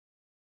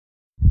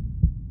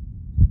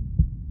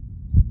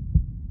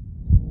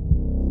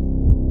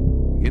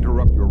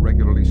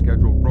regularly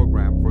scheduled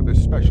program for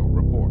this special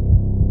report.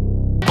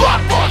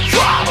 Blood for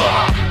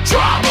drama!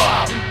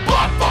 Drama!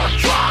 Blood for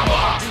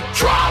drama!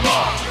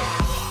 Drama!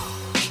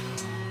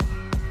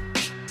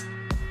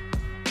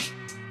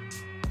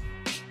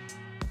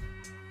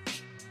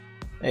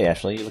 Hey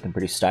Ashley, you're looking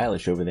pretty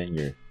stylish over there in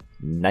your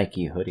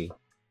Nike hoodie.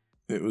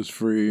 It was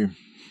free.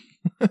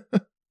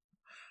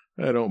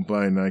 I don't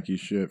buy Nike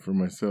shit for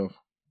myself.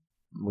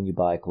 When you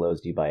buy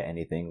clothes, do you buy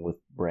anything with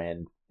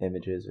brand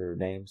images or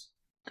names?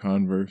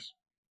 Converse.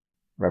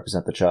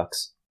 Represent the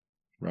Chucks.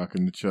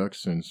 Rocking the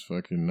Chucks since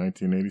fucking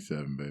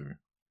 1987, baby.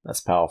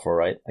 That's powerful,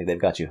 right? Like, they've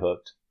got you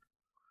hooked.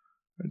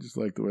 I just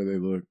like the way they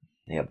look.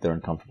 Yeah, but they're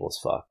uncomfortable as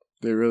fuck.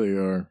 They really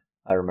are.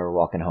 I remember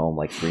walking home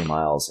like 3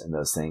 miles, and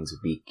those things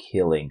would be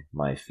killing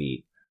my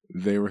feet.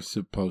 They were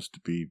supposed to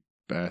be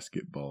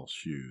basketball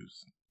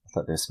shoes. I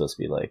thought they were supposed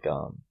to be like,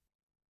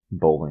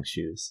 bowling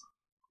shoes.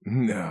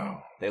 No.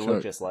 They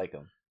look just like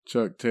them.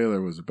 Chuck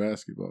Taylor was a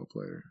basketball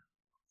player.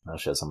 That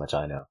shows how much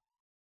I know.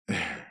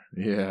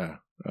 Yeah.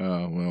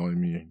 Well, I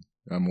mean,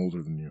 I'm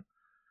older than you.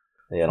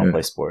 Yeah, I don't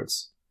play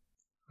sports.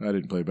 I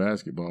didn't play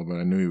basketball, but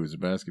I knew he was a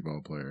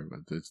basketball player.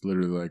 But it's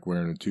literally like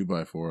wearing a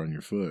 2x4 on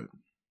your foot.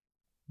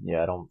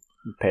 Yeah, I don't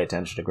pay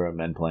attention to grown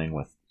men playing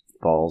with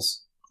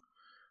balls.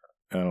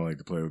 I don't like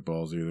to play with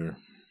balls either.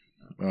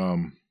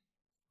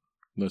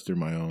 Unless they're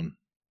my own.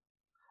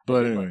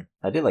 But anyway.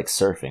 I did like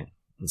surfing.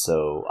 And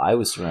so I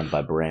was surrounded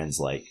by brands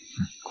like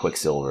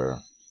Quicksilver,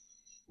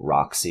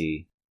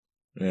 Roxy.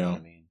 Yeah. You know what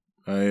I mean?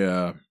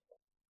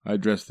 I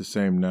dress the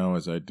same now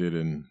as I did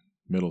in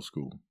middle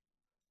school.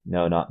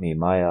 No, not me.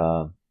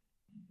 My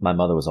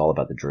mother was all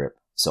about the drip.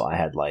 So I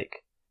had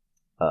like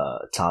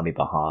Tommy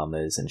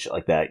Bahamas and shit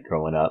like that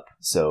growing up.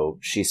 So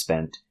she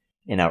spent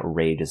an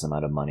outrageous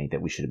amount of money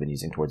that we should have been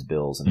using towards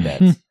bills and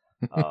debts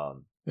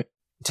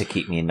to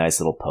keep me in nice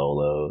little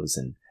polos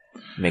and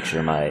make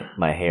sure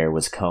my hair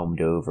was combed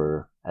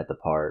over at the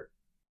part.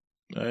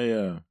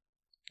 I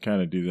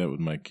kind of do that with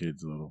my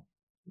kids a little.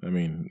 I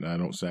mean, I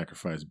don't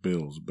sacrifice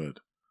bills, but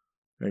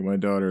like my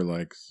daughter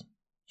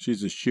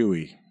she's a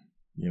shoey,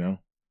 you know?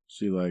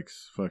 She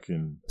likes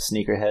fucking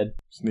Sneakerhead.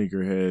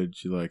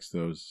 She likes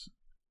those,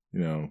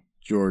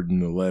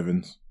 Jordan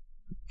 11s,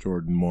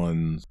 Jordan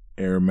 1s,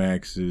 Air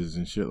Maxes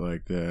and shit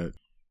like that.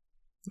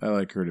 I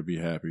like her to be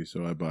happy,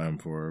 so I buy them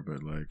for her,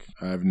 but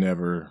I've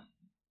never,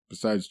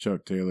 besides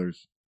Chuck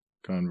Taylor's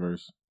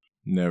Converse,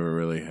 never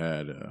really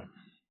had a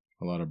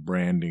lot of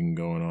branding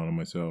going on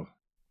myself.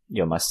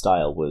 Yeah, my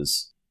style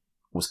was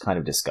kind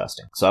of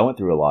disgusting. So I went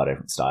through a lot of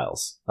different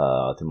styles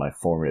through my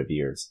formative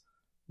years.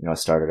 I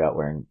started out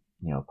wearing,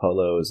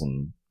 polos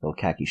and little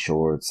khaki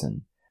shorts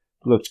and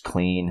looked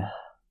clean.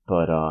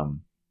 But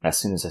as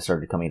soon as I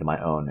started coming into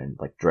my own and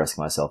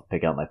dressing myself,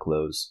 picking out my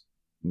clothes,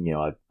 I'd be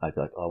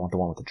like, oh, I want the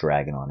one with the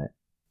dragon on it.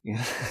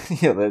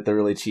 The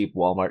really cheap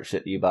Walmart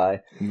shit that you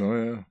buy.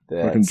 Oh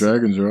yeah, fucking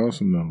dragons are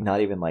awesome though.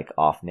 Not even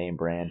off name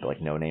brand,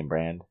 but no name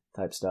brand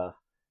type stuff.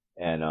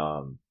 And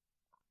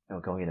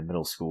going into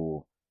middle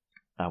school,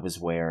 I was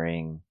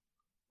wearing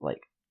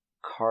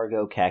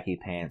cargo khaki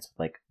pants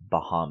with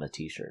Bahama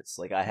t-shirts.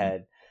 I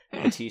had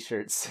the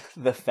t-shirts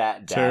the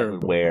fat dad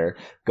would wear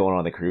going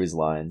on the cruise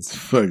lines. It's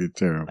fucking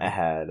terrible. I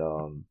had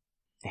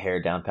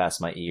hair down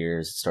past my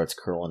ears. It starts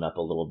curling up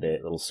a little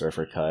bit, little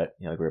surfer cut.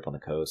 I grew up on the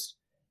coast,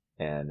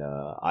 and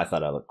I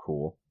thought I looked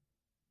cool,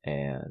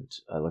 and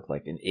I looked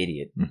like an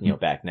idiot.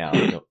 Back now,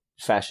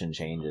 fashion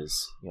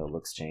changes,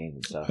 looks change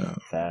and stuff,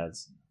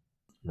 fads.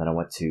 And then I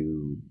went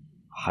to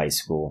high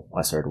school.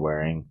 I started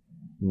wearing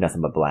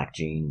nothing but black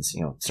jeans.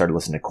 Started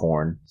listening to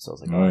Korn, so I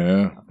was like, "Oh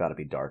yeah, I've got to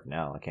be dark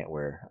now. I can't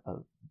wear a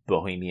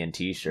bohemian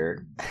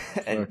t-shirt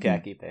and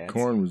khaki pants."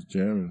 Korn was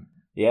jamming.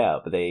 Yeah,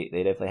 but they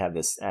definitely have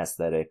this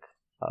aesthetic.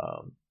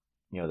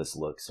 This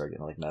look started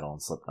getting metal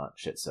and Slipknot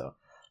shit. So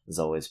there's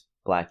always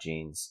black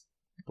jeans,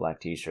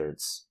 black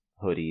t-shirts,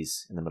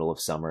 hoodies in the middle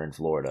of summer in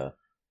Florida.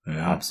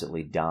 Yeah.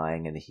 Absolutely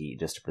dying in the heat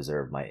just to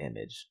preserve my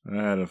image.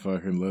 I had a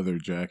fucking leather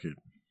jacket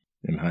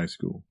in high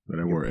school that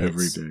I wore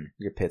every day.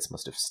 Your pits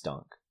must have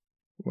stunk.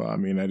 Well, I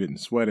mean, I didn't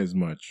sweat as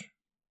much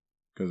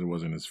because it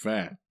wasn't as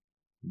fat,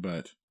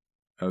 but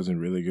I was in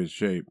really good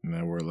shape, and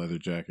I wore a leather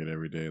jacket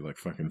every day like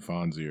fucking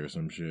Fonzie or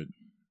some shit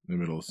in the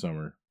middle of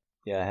summer.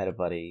 Yeah, I had a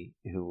buddy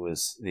who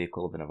was the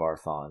equivalent of our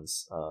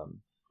Fonz.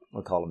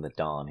 We'll call him the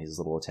Don. He's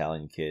a little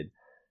Italian kid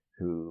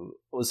who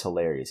was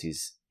hilarious.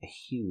 He's a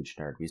huge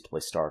nerd. We used to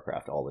play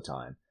StarCraft all the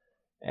time.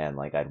 And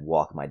I'd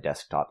walk my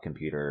desktop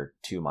computer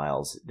 2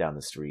 miles down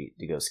the street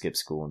to go skip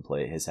school and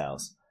play at his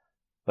house.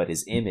 But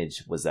his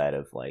image was that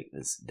of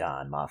this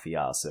Don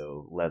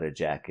Mafioso, leather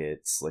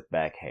jacket, slick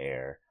back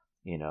hair,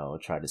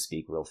 tried to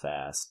speak real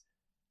fast.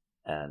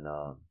 And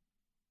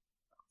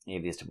he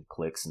had these different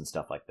clicks and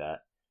stuff like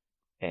that.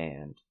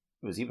 And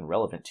it was even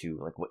relevant to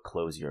what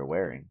clothes you're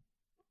wearing.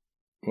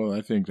 Well,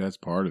 I think that's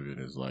part of it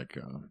is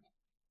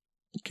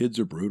kids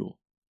are brutal,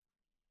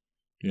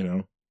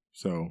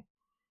 so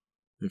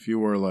if you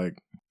were we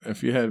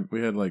had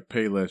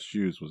Payless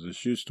Shoes was a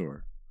shoe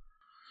store.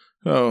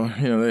 So,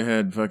 they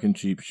had fucking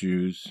cheap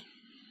shoes.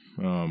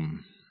 And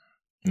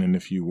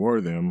if you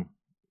wore them,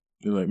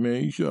 They're like,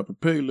 man, you shop at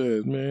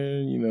Payless,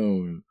 man. You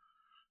know, and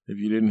if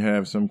you didn't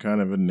have some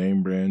kind of a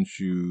name brand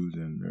shoes,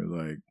 and they're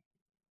like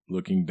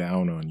looking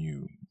down on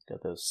you.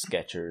 Got those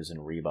Skechers and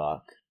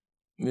Reebok.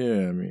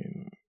 Yeah, I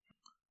mean,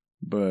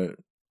 but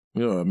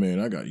man,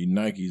 I got you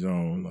Nikes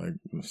on,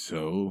 like,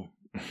 so.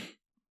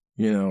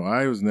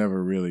 I was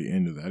never really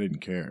into that. I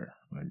didn't care.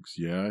 Like,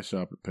 yeah, I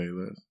shop at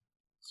Payless.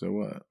 So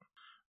what?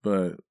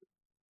 But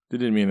it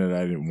didn't mean that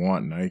I didn't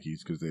want Nikes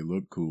because they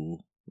look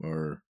cool,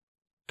 or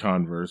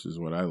Converse is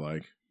what I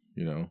like.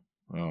 I'm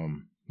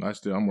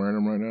wearing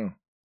them right now.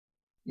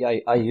 Yeah,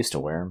 I used to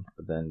wear them,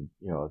 but then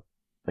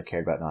I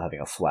cared about not having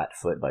a flat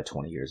foot by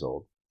 20 years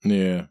old.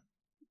 Yeah.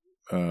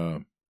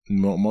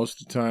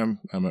 Most of the time,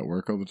 I'm at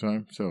work all the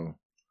time, so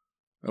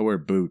I wear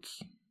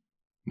boots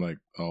like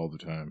all the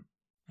time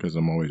because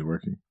I'm always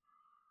working.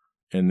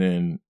 And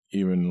then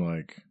even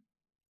like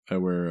I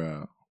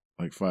wear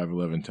like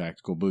 511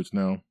 tactical boots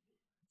now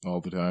all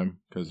the time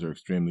because they're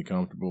extremely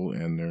comfortable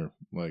and they're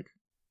like...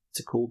 It's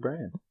a cool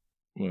brand.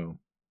 Well,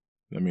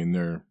 I mean,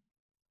 they're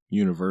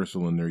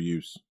universal in their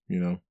use,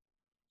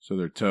 So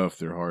they're tough,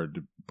 they're hard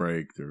to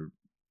break, they're,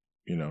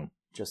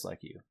 Just like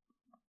you.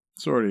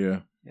 Sort of, yeah.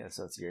 Yeah,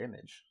 so it's your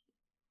image.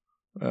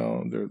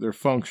 Well, they're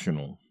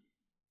functional.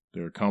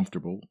 They're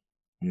comfortable.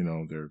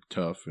 They're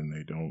tough, and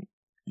they don't...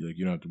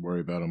 you don't have to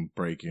worry about them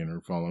breaking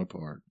or falling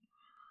apart.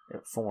 Yeah,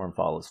 form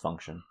follows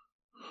function.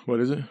 What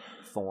is it?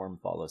 Form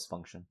follows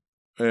function.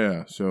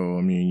 Yeah, so,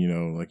 I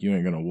mean, like, you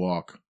ain't gonna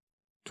walk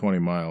 20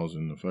 miles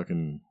in the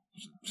fucking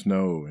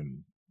snow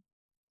and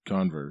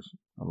Converse.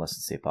 Unless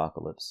it's the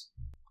apocalypse.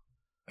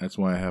 That's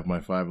why I have my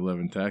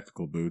 511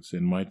 tactical boots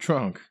in my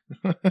trunk.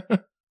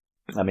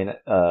 I mean,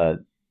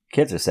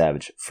 kids are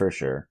savage, for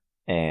sure.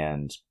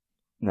 And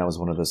that was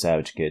one of those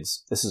savage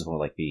kids. This is one of,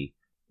 like, the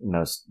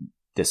most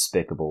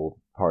despicable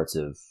parts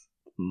of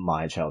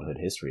my childhood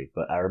history.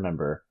 But I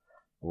remember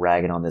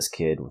ragging on this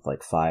kid with,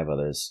 like, 5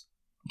 others.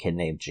 A kid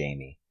named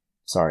Jamie.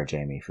 Sorry,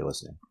 Jamie, if you're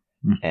listening.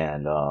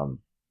 And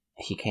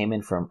he came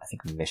in from, I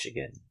think,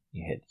 Michigan.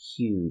 He had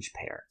huge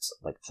parents,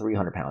 like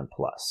 300-pound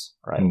plus,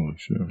 right? Oh,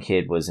 sure.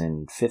 Kid was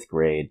in 5th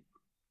grade,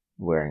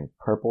 wearing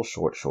purple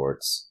short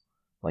shorts,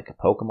 like a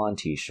Pokemon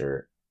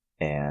t-shirt,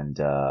 and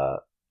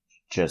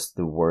just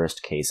the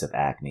worst case of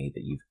acne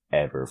that you've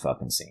ever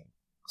fucking seen.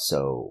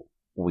 So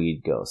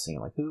we'd go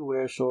singing like, who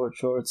wears short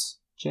shorts?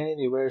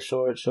 Jamie wears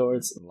short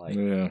shorts. And like,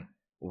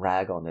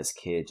 rag on this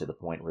kid to the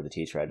point where the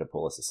teacher had to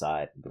pull us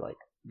aside and be like,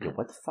 yo,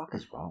 what the fuck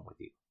is wrong with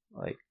you?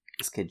 Like,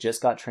 this kid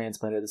just got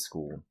transplanted to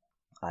school.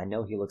 I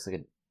know he looks like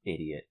an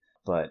idiot,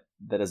 but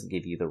that doesn't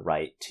give you the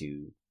right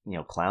to,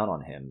 clown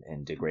on him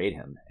and degrade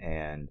him.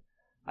 And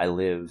I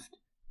lived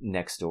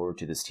next door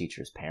to this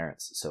teacher's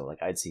parents. So,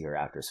 like, I'd see her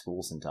after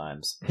school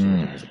sometimes. She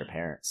would visit her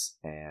parents.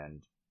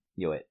 And,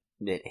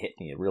 it hit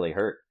me. It really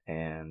hurt.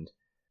 And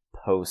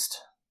post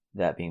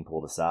that being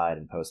pulled aside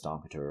and post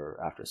talking to her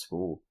after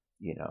school,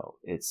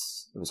 it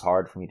was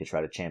hard for me to try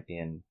to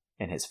champion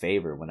in his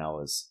favor when I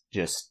was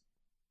just,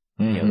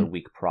 the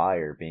week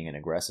prior being an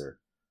aggressor.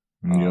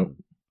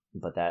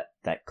 But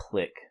that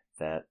clique,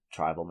 that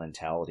tribal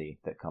mentality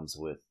that comes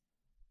with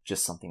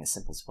just something as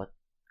simple as what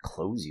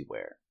clothes you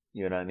wear.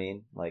 You know what I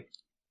mean? Like,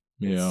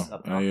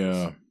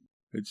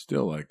 it's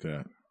still like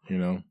that, I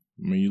mean,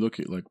 you look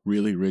at like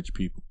really rich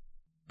people,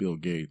 Bill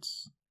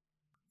Gates,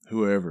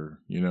 whoever,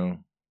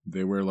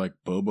 they wear like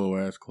Bobo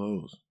ass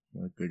clothes.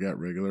 Like they got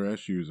regular ass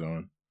shoes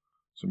on,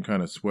 some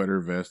kind of sweater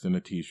vest and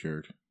a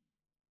t-shirt,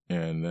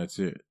 and that's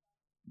it.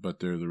 But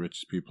they're the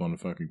richest people on the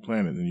fucking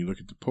planet. Then you look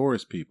at the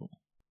poorest people,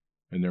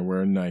 and they're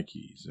wearing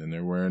Nikes, and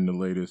they're wearing the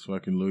latest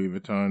fucking Louis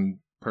Vuitton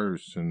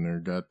purse, and they're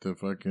got the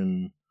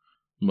fucking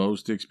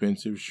most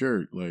expensive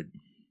shirt. Like,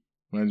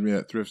 reminds me of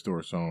that thrift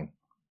store song,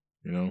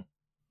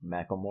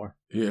 Macklemore?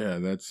 Yeah,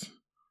 that's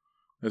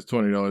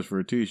 $20 for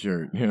a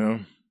t-shirt,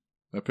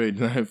 I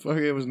paid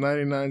it was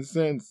 99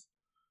 cents.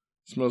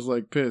 Smells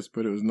like piss,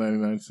 but it was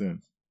 99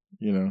 cents,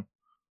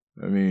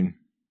 I mean,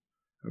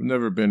 I've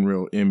never been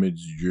real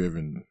image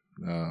driven,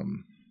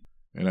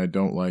 and I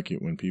don't like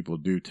it when people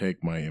do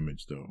take my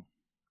image, though,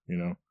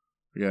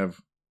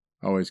 I've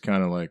always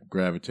kind of like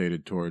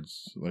gravitated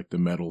towards like the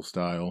metal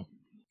style.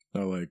 I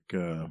like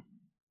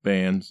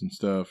bands and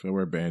stuff. I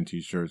wear band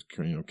t-shirts,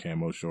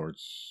 camo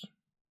shorts,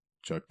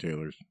 Chuck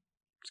Taylors.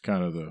 It's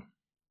kind of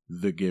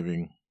the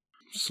giving.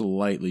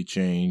 Slightly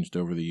changed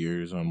over the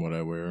years on what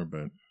I wear,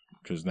 but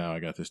because now I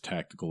got this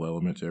tactical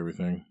element to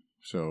everything.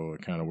 So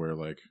I kind of wear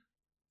like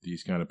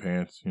these kind of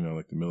pants,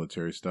 like the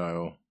military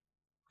style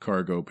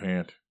cargo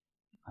pant.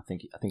 I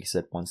think you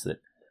said once that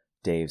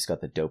Dave's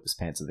got the dopest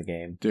pants in the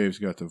game. Dave's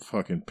got the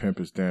fucking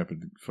pimpest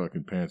dampest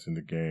fucking pants in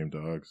the game,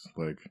 dogs.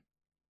 Like,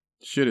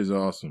 shit is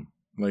awesome.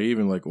 Like,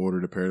 even like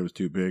ordered a pair that was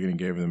too big and he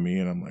gave it to me,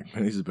 and I'm like,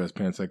 man, these are the best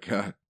pants I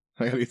got.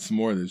 I gotta get some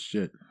more of this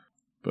shit.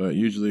 But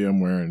usually I'm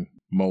wearing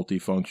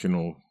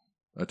multifunctional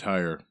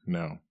attire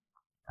now.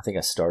 I think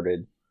I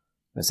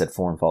said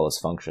form follows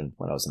function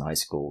when I was in high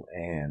school,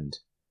 and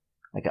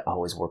like I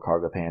always wore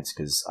cargo pants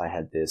because I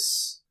had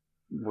this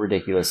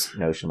ridiculous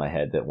notion in my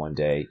head that one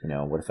day,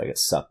 what if I get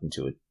sucked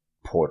into a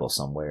portal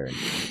somewhere and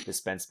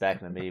dispense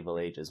back in the medieval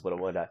ages. What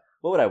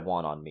would I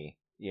want on me,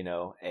 you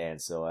know?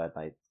 And so I had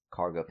my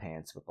cargo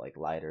pants with like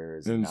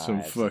lighters and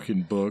some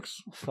fucking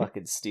books,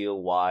 fucking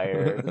steel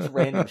wire, just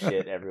random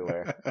shit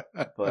everywhere.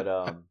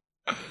 But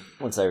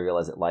once I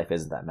realized that life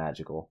isn't that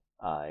magical,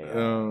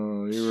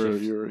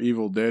 you were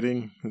evil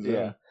deading.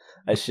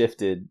 I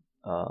shifted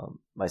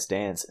my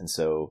stance, and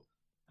so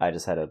I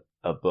just had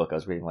a book. I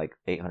was reading like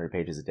 800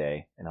 pages a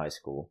day in high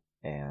school,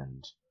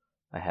 and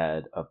I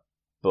had a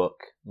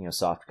book, you know,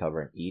 soft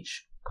cover in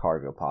each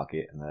cargo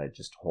pocket, and then I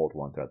just hold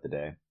one throughout the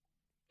day.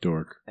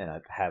 Dork. And I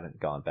haven't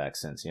gone back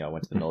since. You know, I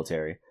went to the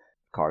military,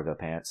 cargo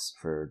pants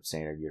for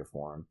standard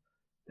uniform,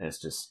 and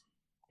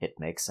it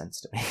makes sense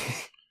to me.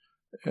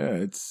 Yeah,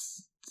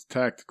 it's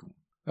tactical.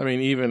 I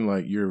mean, even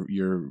like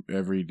your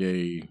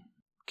everyday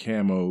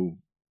camo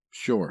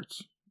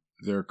shorts,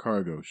 they're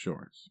cargo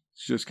shorts.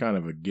 It's just kind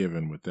of a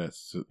given with that,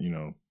 you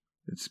know.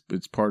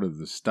 It's part of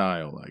the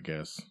style, I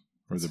guess,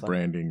 or the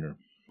branding. Or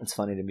it's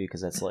funny to me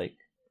because it's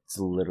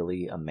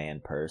literally a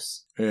man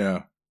purse.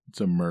 Yeah, it's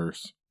a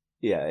merce.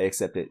 Yeah,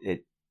 except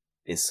it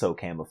is so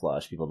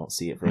camouflaged, people don't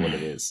see it for what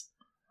it is.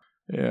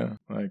 Yeah,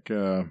 like,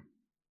 I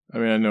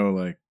mean, I know,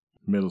 like,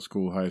 middle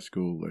school, high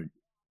school, like,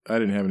 I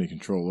didn't have any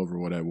control over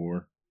what I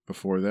wore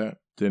before that.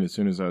 Then as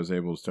soon as I was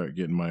able to start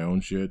getting my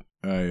own shit,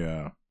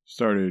 I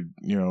started,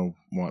 you know,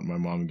 wanting my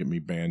mom to get me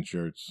band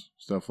shirts,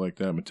 stuff like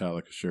that,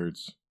 Metallica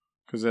shirts,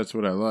 because that's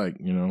what I like,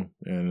 you know.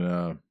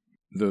 And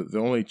the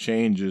only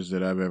changes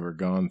that I've ever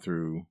gone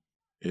through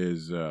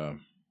is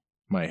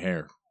my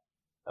hair.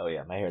 Oh,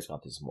 yeah, my hair's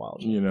gone through some wild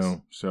changes. You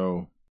know,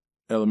 so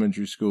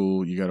elementary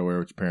school, you got to wear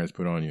what your parents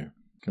put on you.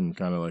 Kind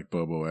of like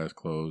Bobo-ass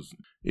clothes.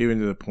 Even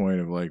to the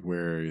point of, like,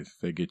 where if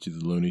they get you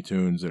the Looney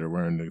Tunes that are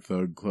wearing the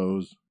thug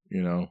clothes,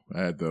 you know,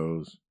 I had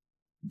those.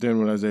 Then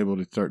when I was able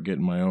to start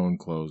getting my own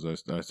clothes, I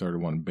started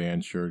wanting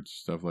band shirts,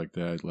 stuff like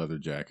that, leather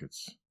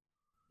jackets.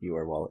 You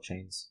wear wallet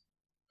chains?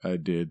 I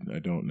did. I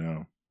don't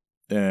now.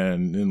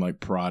 And then, like,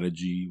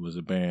 Prodigy was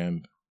a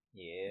band.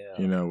 Yeah.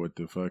 You know, with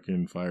the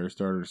fucking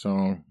Firestarter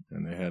song.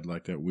 And they had,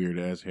 like, that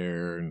weird-ass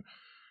hair. And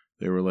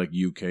they were, like,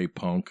 UK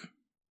punk.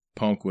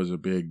 Punk was a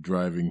big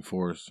driving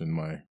force in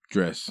my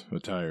dress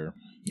attire.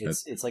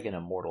 It's like an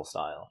immortal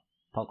style.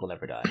 Punk will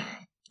never die.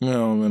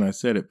 No, and I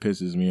said it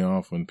pisses me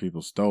off when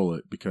people stole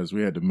it because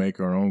we had to make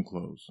our own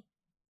clothes.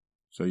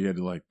 So you had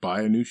to, like,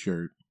 buy a new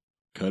shirt,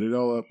 cut it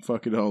all up,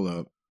 fuck it all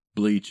up,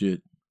 bleach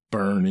it,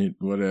 burn it,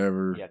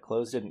 whatever. Yeah,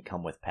 clothes didn't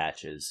come with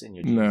patches, and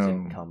your jeans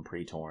didn't come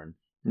pre-torn.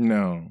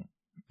 No.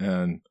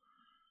 And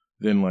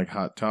then, like,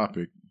 Hot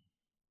Topic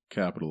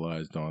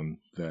capitalized on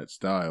that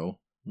style,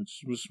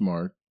 which was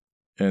smart.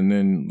 And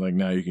then, like,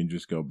 now you can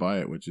just go buy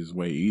it, which is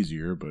way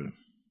easier, but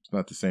it's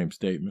not the same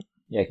statement.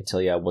 Yeah, I can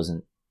tell you I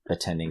wasn't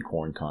attending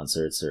Korn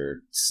concerts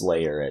or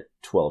Slayer at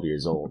 12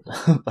 years old,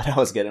 but I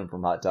was getting them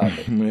from Hot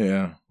Topic.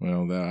 Yeah,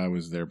 well, I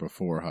was there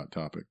before Hot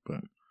Topic,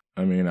 but,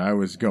 I mean, I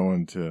was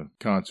going to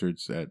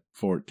concerts at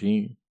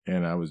 14,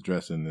 and I was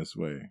dressing this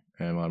way.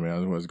 And, I mean, I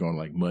was going,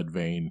 like,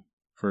 Mudvayne,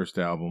 first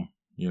album,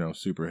 you know,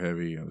 super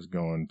heavy. I was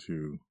going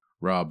to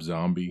Rob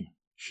Zombie,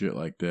 shit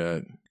like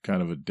that,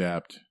 kind of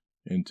adapt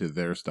into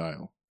their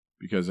style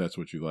because that's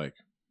what you like,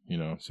 you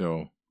know.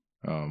 So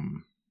I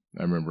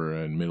remember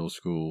in middle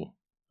school,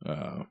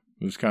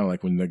 it was kind of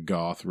like when the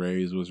goth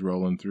rays was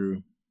rolling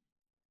through.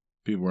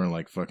 People wearing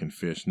like fucking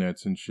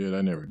fishnets and shit.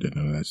 I never did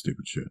none of that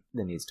stupid shit.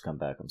 That needs to come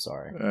back. I'm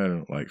sorry. I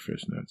don't like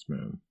fishnets,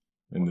 man.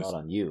 Well, not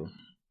on you.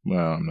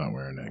 Well, I'm not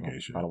wearing that gay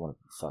shit. I don't want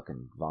to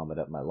fucking vomit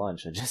up my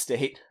lunch I just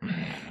ate.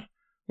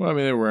 Well, I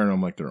mean, they're wearing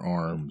them like their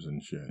arms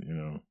and shit, you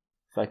know.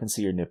 If I can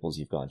see your nipples,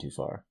 you've gone too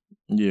far.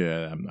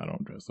 Yeah, I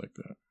don't dress like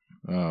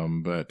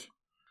that. But,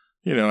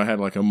 you know, I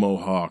had like a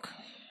mohawk.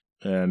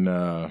 And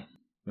that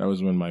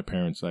was when my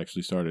parents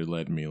actually started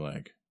letting me,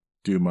 like,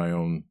 do my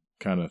own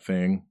kind of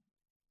thing.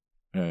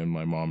 And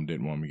my mom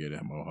didn't want me to get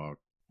a mohawk.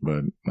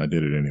 But I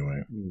did it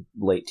anyway.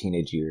 Late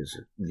teenage years,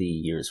 the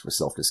years for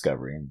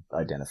self-discovery and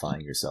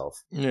identifying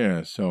yourself.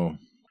 Yeah, so...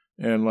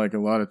 And, like, a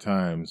lot of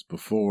times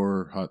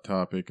before Hot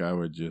Topic, I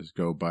would just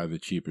go buy the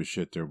cheapest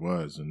shit there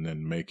was and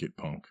then make it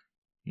punk.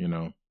 You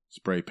know,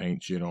 spray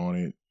paint shit on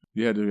it.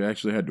 You had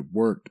to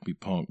work to be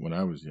punk when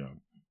I was young.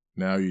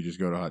 Now you just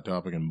go to Hot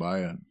Topic and buy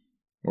it.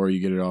 Or you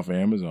get it off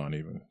Amazon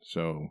even.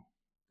 So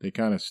they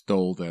kind of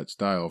stole that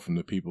style from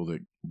the people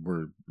that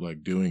were,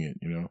 like, doing it,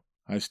 you know.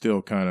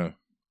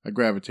 I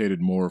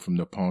gravitated more from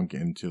the punk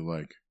into,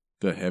 like,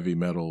 the heavy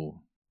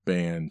metal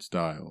band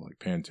style, like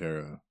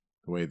Pantera,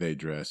 the way they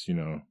dress, you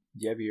know.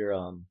 Do you have your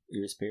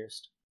ears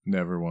pierced?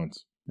 Never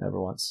once.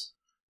 Never once.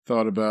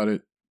 Thought about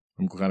it.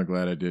 I'm kind of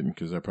glad I didn't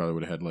because I probably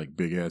would have had like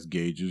big ass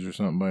gauges or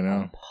something by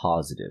now. I'm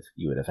positive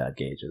you would have had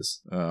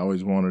gauges. I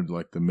always wanted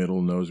like the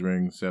middle nose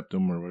ring,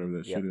 septum, or whatever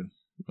that shit is.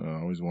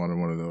 I always wanted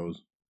one of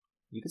those.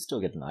 You could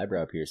still get an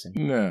eyebrow piercing.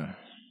 Nah.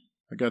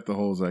 I got the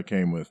holes I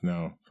came with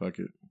now. Fuck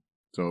it.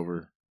 It's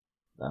over.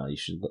 You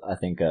should, I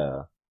think,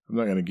 I'm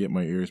not going to get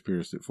my ears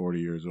pierced at 40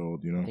 years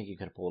old, you know? I think you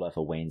could have pulled off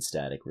a Wayne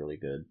Static really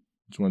good.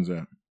 Which one's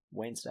that?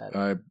 Wayne Static.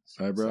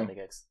 Eyebrow? Static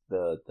X.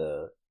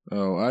 The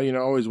Oh, I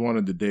always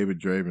wanted the David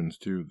Dravens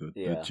too.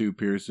 The 2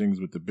 piercings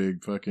with the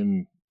big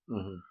fucking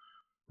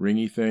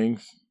ringy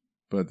things.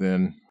 But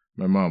then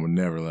my mom would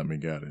never let me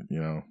get it,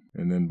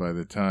 And then by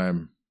the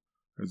time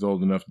I was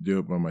old enough to do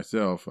it by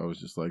myself, I was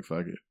just like,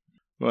 fuck it.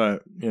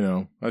 But,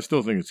 I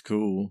still think it's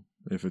cool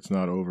if it's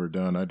not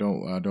overdone. I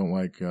don't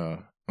like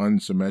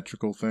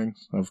unsymmetrical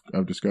things,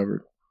 I've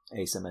discovered.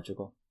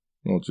 Asymmetrical?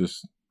 Well,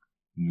 just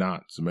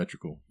not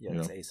symmetrical. Yeah,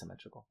 it's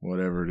asymmetrical.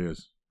 Whatever it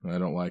is. I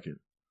don't like it.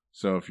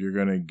 So if you're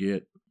going to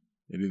get,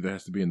 it either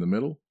has to be in the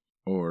middle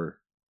or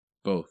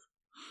both,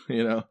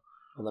 Well,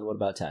 then what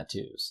about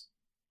tattoos?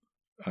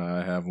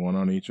 I have one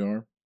on each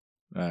arm.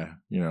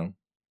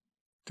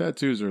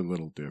 Tattoos are a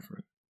little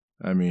different.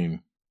 I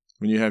mean,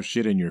 when you have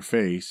shit in your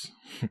face,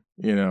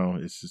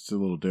 it's just a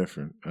little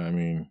different. I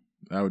mean,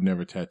 I would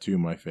never tattoo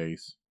my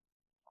face.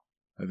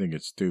 I think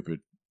it's stupid,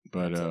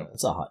 but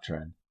it's a hot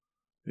trend.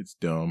 It's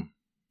dumb.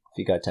 If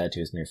you got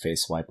tattoos in your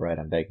face, swipe right,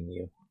 I'm begging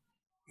you.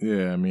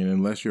 Yeah, I mean,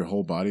 unless your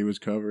whole body was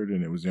covered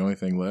and it was the only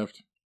thing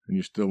left, and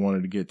you still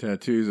wanted to get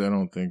tattoos, I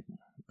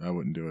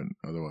wouldn't do it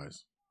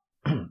otherwise.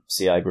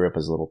 See, I grew up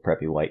as a little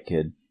preppy white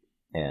kid,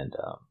 and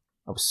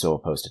I was so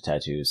opposed to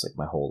tattoos like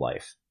my whole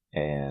life.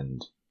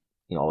 And,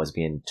 always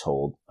being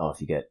told, oh, if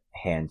you get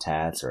hand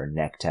tats or a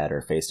neck tat or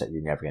a face tat,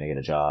 you're never going to get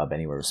a job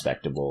anywhere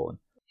respectable.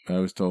 I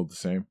was told the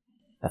same.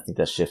 I think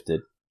that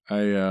shifted.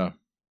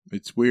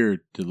 It's weird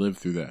to live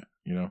through that,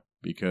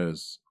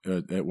 because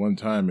at one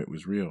time it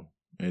was real.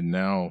 And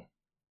now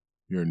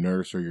your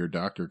nurse or your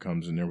doctor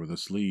comes in there with a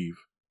sleeve,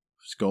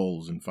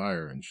 skulls and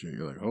fire and shit.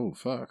 You're like, oh,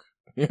 fuck.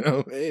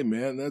 Hey,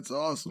 man, that's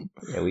awesome.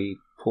 Yeah, we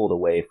pulled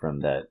away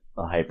from that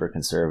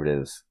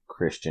hyper-conservative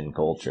Christian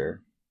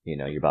culture.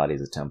 Your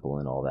body's a temple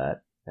and all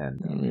that.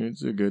 And I mean,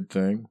 it's a good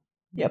thing.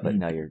 Yeah, but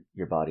now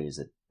your body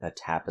is a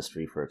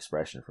tapestry for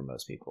expression for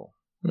most people.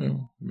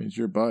 Well, I mean, it's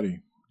your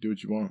body. Do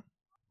what you want.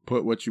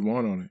 Put what you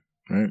want on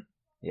it, right?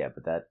 Yeah,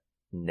 but that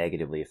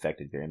negatively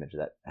affected your image.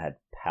 That had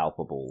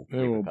palpable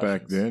well,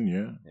 back then,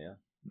 yeah.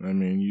 I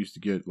mean, you used to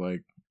get,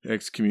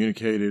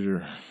 excommunicated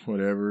or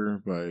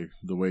whatever by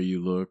the way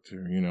you looked.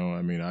 Or,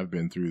 I mean, I've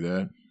been through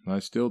that. I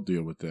still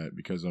deal with that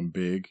because I'm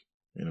big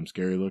and I'm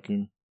scary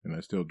looking. And I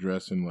still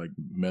dress in,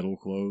 metal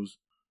clothes.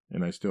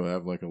 And I still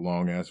have, a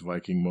long-ass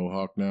Viking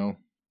mohawk now.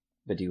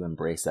 But do you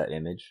embrace that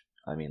image?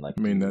 I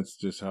mean, that's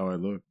just how I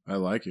look. I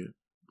like it.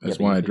 That's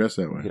why I dress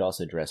that way. You could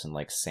also dress in,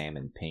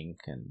 salmon pink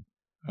and...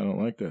 I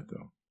don't like that,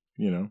 though.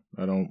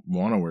 I don't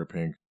want to wear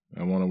pink.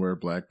 I want to wear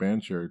black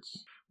band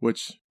shirts.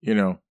 Which,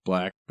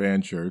 black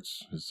band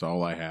shirts is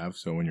all I have.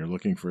 So when you're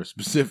looking for a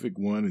specific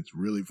one, it's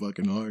really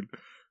fucking hard.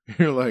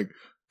 You're like,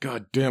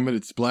 God damn it,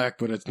 it's black,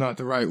 but it's not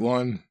the right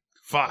one.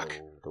 Fuck.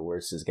 Oh, the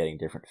worst is getting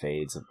different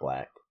fades of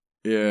black.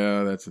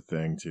 Yeah, that's a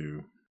thing,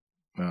 too.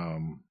 I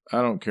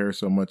don't care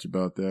so much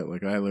about that.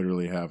 I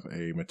literally have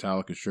a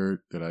Metallica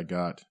shirt that I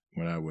got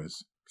when I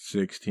was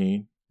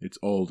 16. It's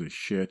old as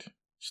shit.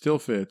 Still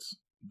fits,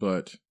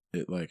 but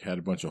it, had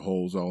a bunch of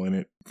holes all in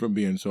it from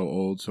being so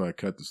old, so I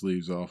cut the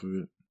sleeves off of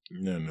it.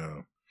 And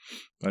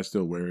I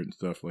still wear it and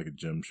stuff, like a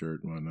gym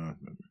shirt and whatnot.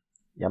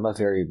 Yeah, I'm a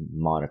very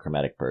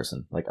monochromatic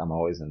person. I'm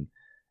always in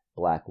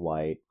black,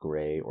 white,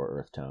 gray, or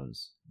earth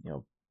tones.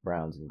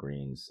 Browns and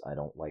greens. I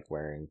don't like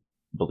wearing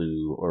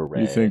blue or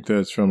red. You think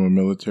that's from a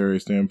military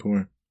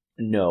standpoint?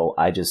 No,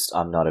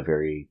 I'm not a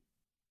very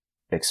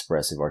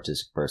expressive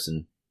artistic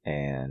person.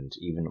 And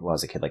even when I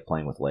was a kid,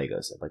 playing with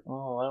Legos, I'm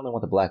oh, I only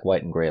want the black,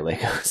 white, and gray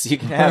Legos. You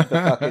can have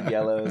the fucking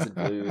yellows and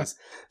blues.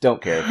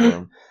 Don't care for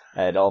them.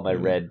 I had all my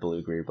red,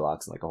 blue, green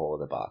blocks in a whole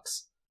other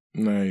box.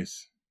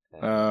 Nice.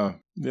 Yeah,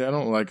 I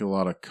don't like a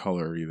lot of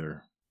color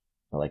either.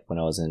 When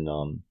I was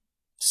in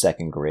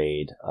second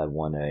grade, I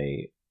won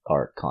a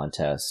art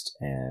contest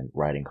and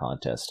writing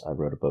contest. I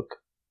wrote a book,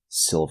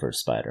 Silver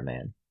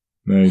Spider-Man.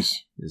 Nice.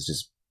 It was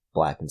just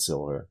black and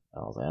silver. I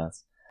was like,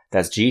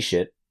 that's G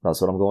shit.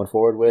 That's what I'm going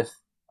forward with.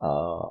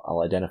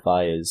 I'll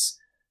identify as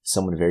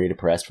someone very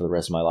depressed for the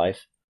rest of my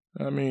life.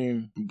 I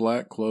mean,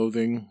 black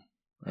clothing.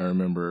 I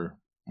remember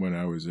when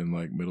I was in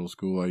middle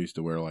school, I used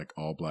to wear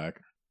all black.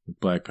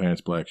 Black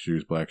pants, black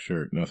shoes, black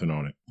shirt, nothing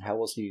on it. How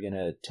else are you going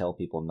to tell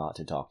people not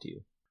to talk to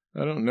you?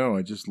 I don't know.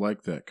 I just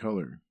like that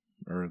color.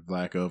 Or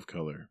lack of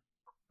color.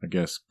 I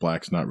guess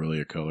black's not really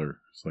a color.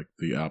 It's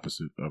the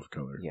opposite of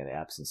color. Yeah, the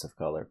absence of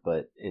color.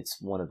 But it's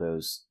one of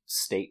those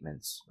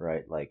statements,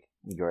 right?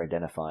 You're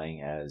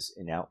identifying as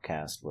an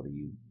outcast, whether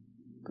you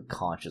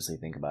consciously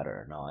think about it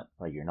or not.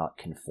 You're not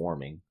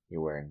conforming.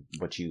 You're wearing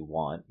what you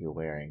want. You're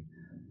wearing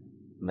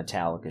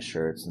Metallica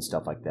shirts and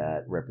stuff like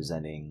that,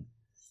 representing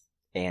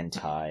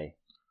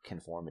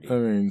anti-conformity. I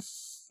mean,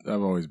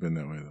 I've always been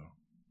that way, though.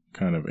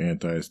 Kind of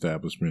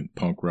anti-establishment,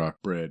 punk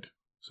rock bred.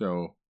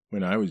 So,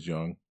 when I was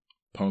young,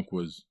 punk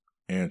was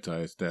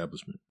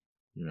anti-establishment.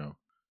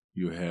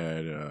 You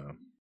had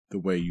the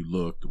way you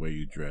looked, the way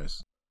you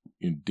dressed.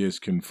 You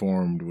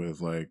disconformed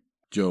with,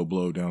 Joe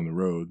Blow down the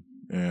road.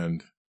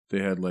 And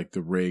they had,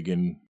 the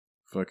Reagan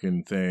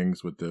fucking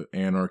things with the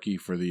anarchy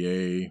for the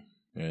A.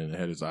 And it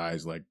had his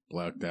eyes,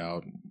 blacked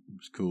out. It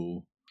was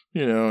cool.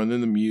 And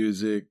then the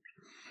music.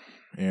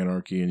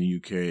 anarchy in the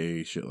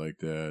UK, shit like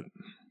that.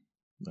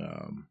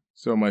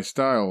 So my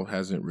style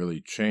hasn't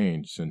really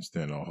changed since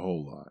then a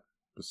whole lot,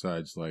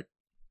 besides like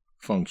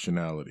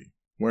functionality.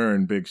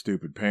 Wearing big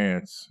stupid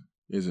pants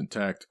isn't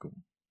tactical,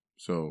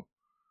 so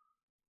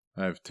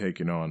I've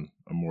taken on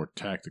a more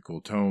tactical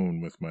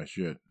tone with my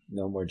shit.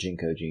 No more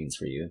Jinko jeans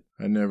for you.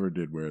 I never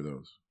did wear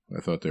those.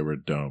 I thought they were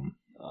dumb.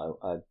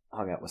 I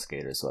hung out with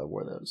skaters, so I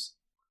wore those.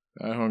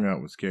 I hung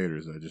out with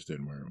skaters, I just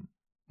didn't wear them.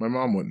 My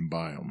mom wouldn't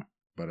buy them,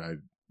 but I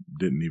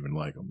didn't even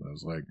like them. I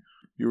was like,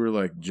 you were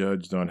like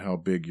judged on how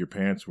big your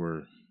pants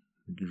were.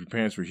 If your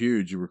pants were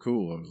huge, you were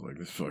cool. I was like,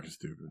 this is fucking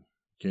stupid.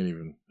 Can't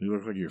even, you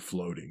look like you're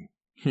floating,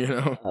 you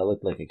know? I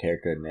looked like a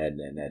character in Mad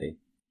Men, Eddie.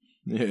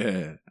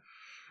 Yeah.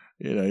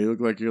 You know, you look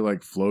like you're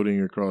like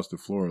floating across the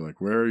floor.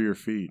 Like, where are your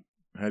feet?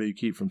 How do you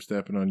keep from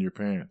stepping on your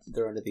pants?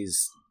 They're under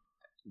these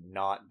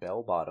not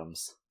bell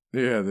bottoms.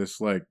 Yeah, this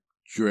like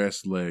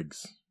dress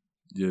legs.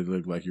 You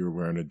look like you were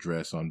wearing a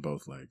dress on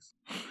both legs.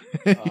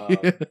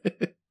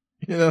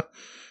 You know,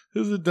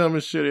 this is the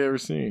dumbest shit I ever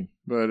seen.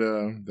 But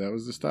that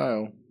was the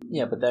style.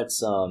 Yeah, but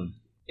that's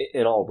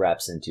it all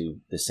wraps into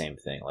the same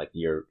thing, like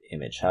your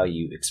image, how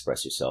you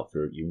express yourself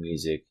through your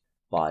music,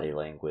 body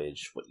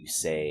language, what you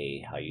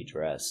say, how you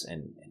dress.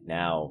 And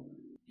now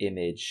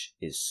image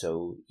is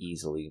so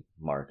easily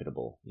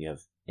marketable. You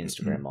have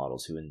Instagram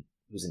models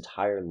whose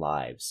entire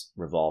lives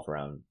revolve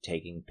around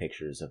taking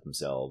pictures of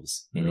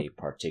themselves in a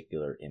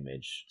particular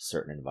image,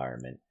 certain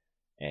environment,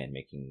 and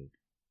making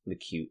the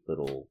cute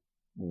little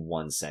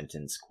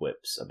one-sentence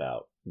quips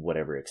about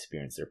whatever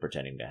experience they're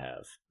pretending to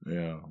have.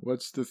 Yeah.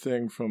 What's the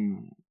thing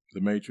from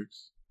The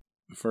Matrix?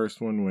 The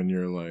first one, when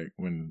you're like,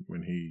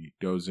 when he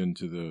goes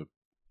into the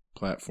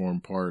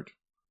platform part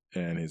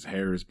and his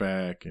hair is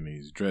back and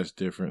he's dressed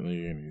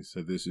differently and he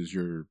said, this is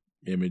your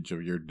image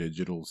of your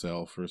digital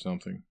self or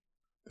something.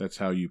 That's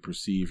how you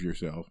perceive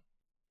yourself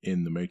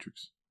in the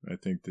Matrix. I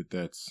think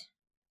that's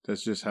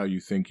just how you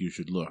think you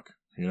should look,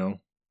 you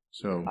know?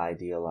 So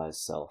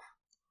Idealized self.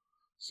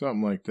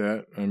 something like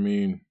that. I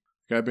mean,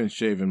 I've been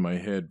shaving my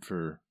head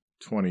for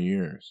 20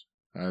 years.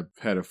 I've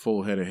had a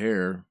full head of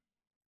hair,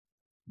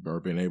 or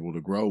been able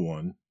to grow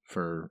one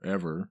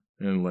forever,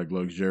 and like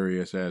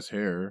luxurious ass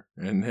hair.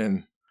 And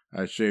then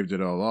I shaved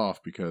it all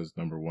off because,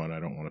 number one, I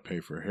don't want to pay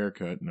for a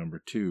haircut.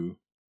 Number two,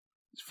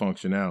 it's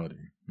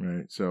functionality,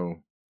 right?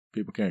 So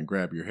people can't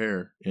grab your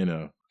hair in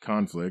a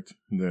conflict,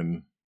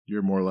 then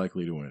you're more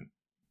likely to win.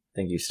 I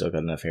think you still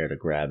got enough hair to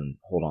grab and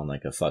hold on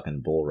like a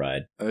fucking bull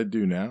ride. I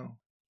do now,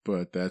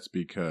 but that's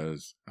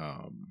because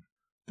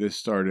this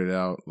started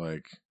out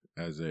like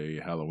as a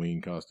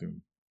Halloween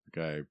costume.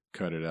 Like I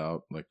cut it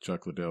out like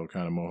Chuck Liddell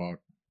kind of mohawk,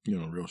 you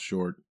know, real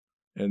short.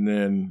 And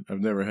then I've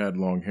never had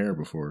long hair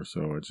before,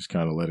 so I just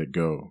kind of let it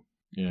go.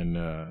 And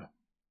now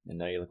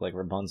you look like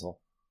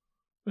Rapunzel.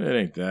 It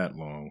ain't that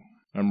long.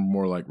 I'm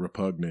more like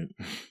repugnant.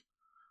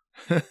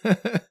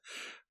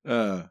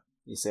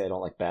 You say I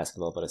don't like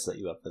basketball, but I set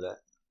you up for that.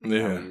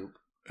 Yeah.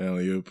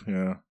 Alley-oop,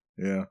 yeah.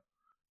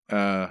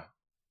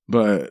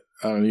 But,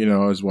 you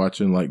know, I was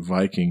watching like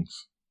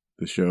Vikings,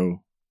 the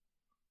show,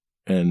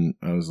 and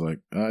I was like,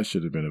 I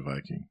should have been a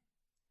Viking.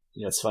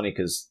 You know, it's funny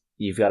because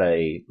you've got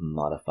a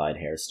modified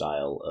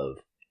hairstyle of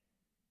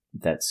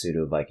that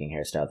pseudo Viking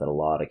hairstyle that a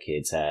lot of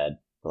kids had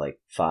like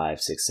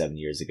 5, 6, 7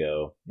 years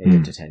ago, maybe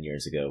up to 10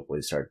 years ago, where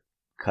they start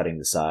cutting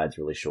the sides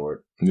really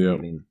short,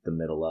 leaving the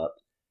middle up.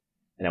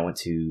 And I went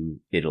to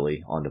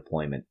Italy on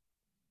deployment,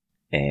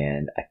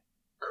 and I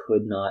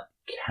couldn't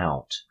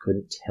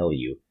tell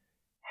you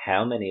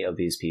how many of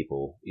these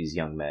people, these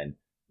young men,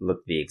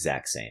 looked the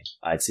exact same.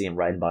 I'd see them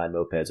riding by on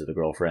mopeds with their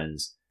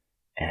girlfriends,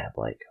 and I'm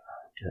like,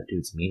 oh,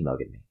 dude's mean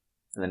mugging me.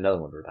 And then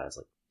another one I was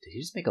like, did he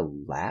just make a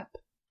lap?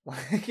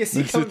 Is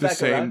he coming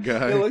back around?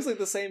 Guy? It looks like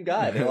the same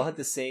guy. They all had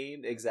the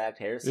same exact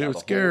hairstyle. It was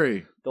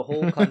scary. The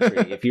whole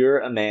country. If you're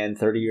a man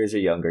 30 years or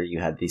younger, you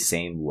had the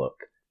same look.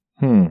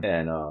 And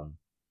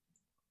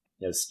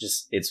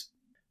it's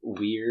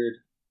weird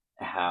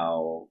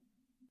how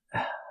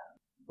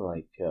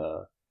like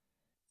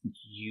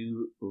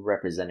you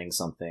representing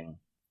something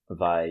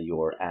via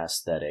your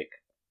aesthetic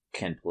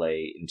can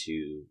play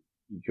into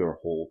your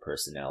whole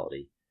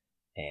personality.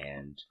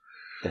 And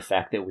the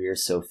fact that we are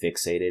so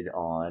fixated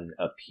on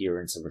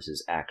appearance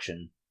versus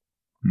action,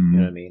 you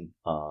know what I mean?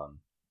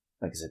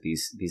 Like I said,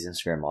 these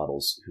Instagram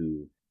models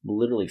who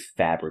literally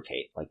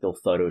fabricate, like they'll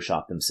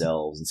Photoshop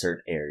themselves in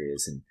certain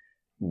areas and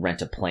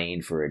rent a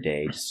plane for a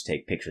day just to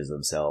take pictures of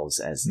themselves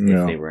as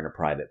if they were in a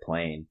private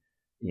plane,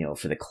 you know,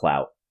 for the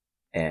clout.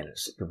 And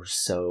they were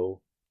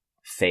so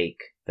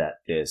fake that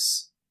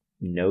this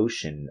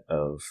notion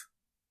of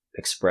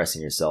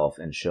expressing yourself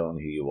and showing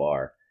who you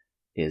are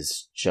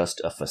is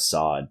just a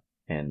facade.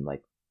 And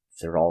like,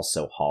 they're all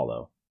so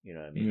hollow. You know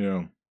what I mean?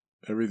 Yeah.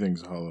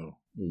 Everything's hollow.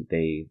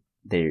 They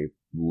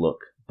look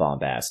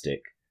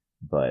bombastic,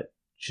 but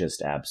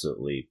just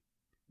absolutely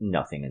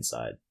nothing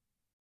inside.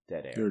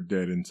 Dead air. They're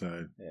dead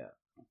inside. Yeah.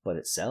 But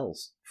it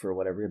sells for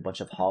whatever a bunch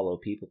of hollow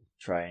people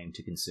trying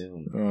to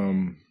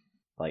consume,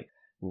 like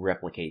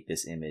replicate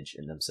this image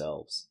in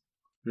themselves.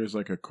 There's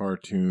like a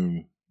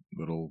cartoon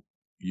little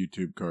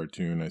YouTube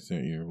cartoon I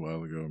sent you a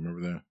while ago.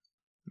 Remember that?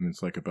 And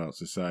it's like about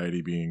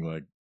society being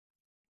like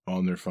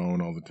on their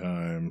phone all the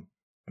time.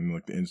 And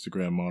like the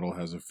Instagram model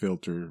has a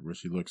filter where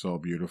she looks all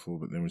beautiful,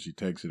 but then when she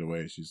takes it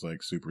away, she's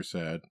like super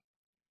sad.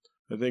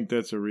 I think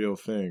that's a real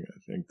thing. I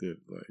think that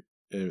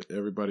like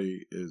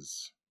everybody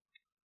is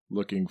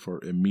looking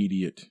for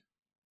immediate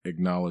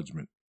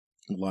acknowledgement,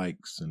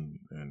 likes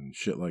and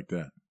shit like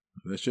that.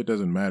 That shit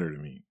doesn't matter to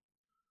me.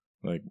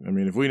 Like, I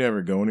mean, if we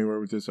never go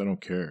anywhere with this, I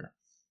don't care.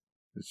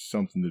 It's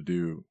something to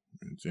do.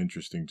 It's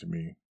interesting to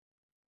me.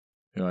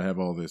 You know, I have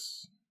all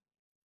this,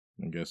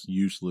 I guess,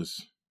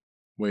 useless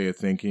way of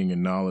thinking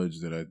and knowledge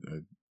that I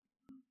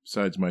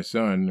besides my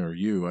son or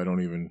you, I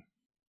don't even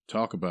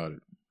talk about it.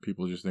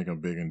 People just think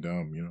I'm big and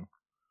dumb, you know?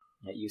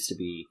 It used to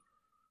be,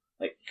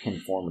 like,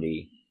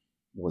 conformity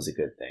was a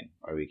good thing.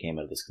 Or we came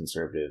out of this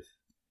conservative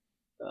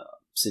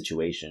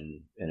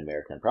situation in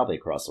America and probably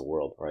across the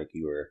world, right?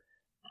 You were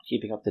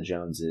keeping up the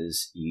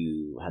Joneses,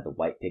 you had the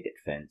white picket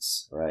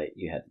fence, right?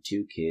 You had the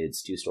 2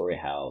 kids, 2-story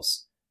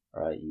house,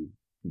 right? You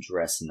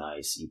dressed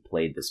nice, you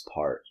played this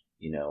part,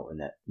 you know, and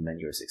that meant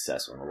you were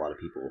successful. And a lot of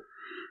people,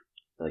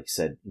 like you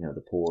said, you know,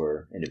 the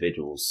poor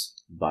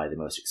individuals buy the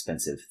most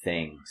expensive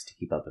things to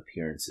keep up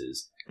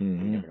appearances.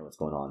 Mm-hmm. You never know what's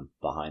going on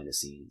behind the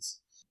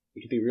scenes.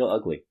 It could be real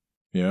ugly.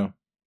 Yeah.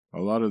 A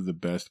lot of the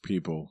best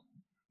people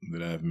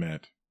that I've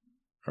met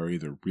are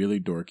either really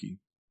dorky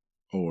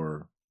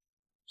or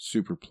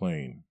super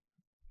plain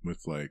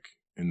with, like,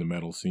 in the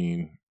metal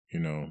scene, you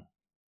know,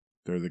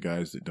 they're the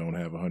guys that don't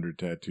have 100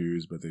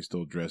 tattoos, but they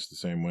still dress the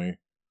same way,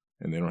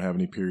 and they don't have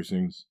any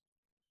piercings.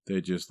 They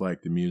just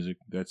like the music.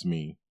 That's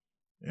me.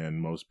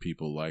 And most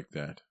people like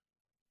that.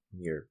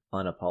 You're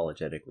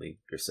unapologetically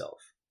yourself.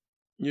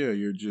 Yeah,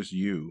 you're just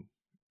you.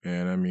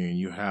 And I mean,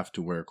 you have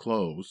to wear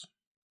clothes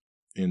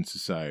in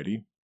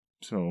society.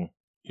 So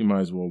you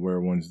might as well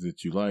wear ones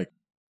that you like,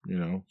 you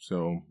know?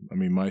 So, I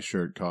mean, my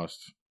shirt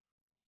costs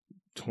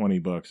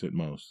 $20 at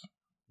most.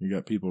 You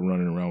got people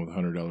running around with a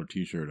 $100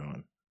 t-shirt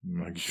on.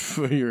 I'm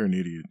like, you're an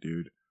idiot,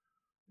 dude.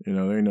 You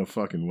know, there ain't no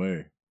fucking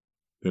way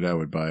that I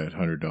would buy a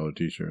 $100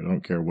 t-shirt. I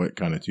don't care what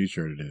kind of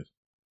t-shirt it is.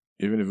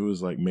 Even if it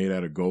was like made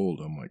out of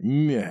gold, I'm like,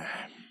 nah,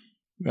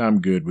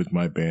 I'm good with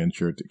my band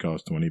shirt that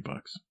costs $20.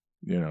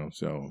 You know,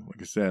 so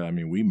like I said, I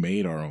mean, we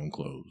made our own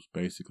clothes,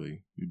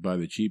 basically. You'd buy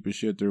the cheapest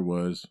shit there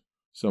was,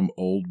 some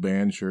old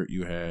band shirt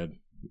you had,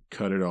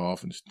 cut it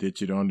off and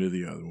stitch it onto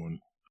the other one.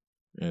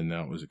 And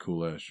that was a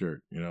cool ass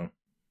shirt, you know?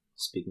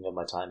 Speaking of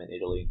my time in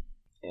Italy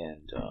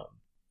and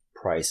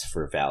price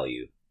for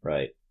value,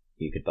 right?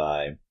 You could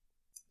buy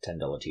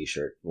 $10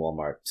 t-shirt.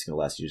 Walmart, it's going to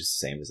last you just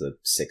the same as a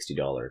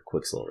 $60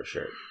 Quicksilver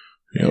shirt.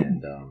 Yep.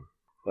 And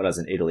when I was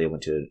in Italy, I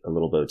went to a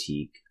little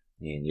boutique,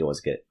 and you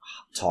always get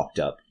talked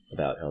up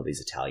about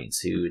these Italian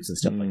suits and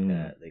stuff like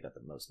that. They got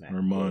the most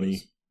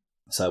Armani.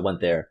 So I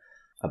went there.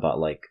 I bought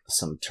like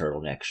some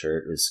turtleneck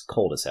shirt. It was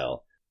cold as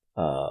hell.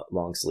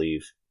 Long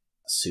sleeve,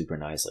 super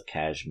nice, like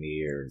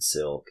cashmere and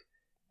silk.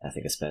 I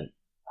think I spent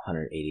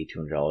 $180,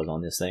 $200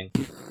 on this thing.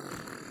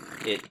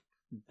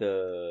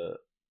 The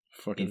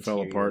fucking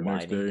fell apart lining,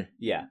 next day.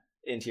 Yeah,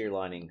 interior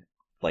lining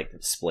like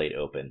splayed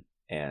open,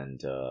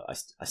 and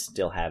I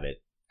still have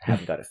it.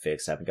 Haven't got it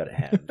fixed. Haven't got it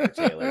hemmed or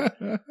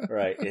tailored.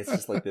 Right? It's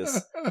just like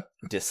this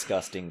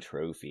disgusting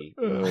trophy.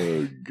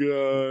 Oh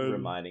God!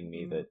 Reminding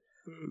me that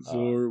it's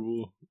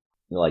horrible.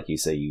 Like you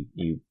say,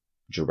 you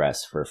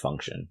dress for a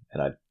function,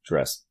 and I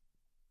dress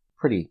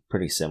pretty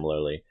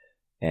similarly.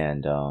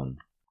 And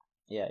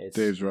yeah, it's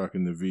Dave's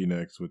rocking the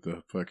V-necks with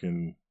the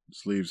fucking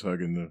sleeves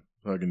hugging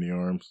the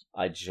arms.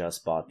 I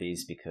just bought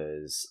these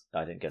because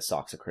I didn't get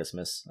socks at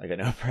Christmas. I got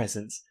no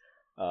presents.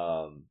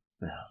 Oh,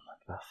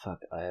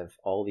 fuck. I have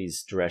all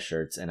these dress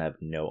shirts and I have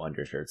no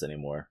undershirts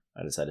anymore.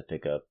 I decided to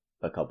pick up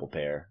a couple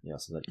pair. You know,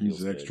 something that feels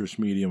These good.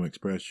 extra medium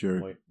express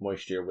shirt.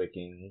 Moisture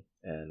wicking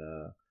and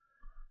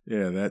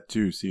yeah, that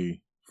too.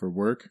 See, for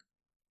work,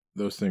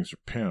 those things are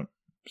pimp.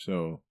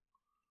 So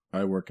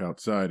I work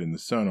outside in the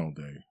sun all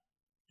day,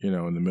 you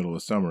know, in the middle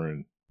of summer,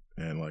 and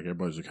like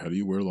everybody's like, how do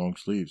you wear long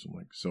sleeves? I'm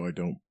like, so I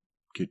don't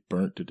get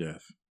burnt to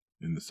death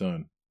in the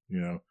sun,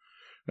 you know.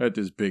 I had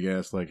this big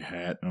ass like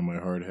hat on my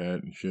hard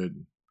hat and shit.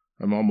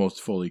 I'm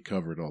almost fully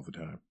covered all the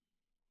time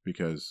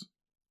because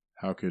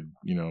how could,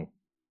 you know,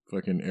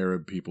 fucking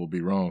Arab people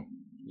be wrong?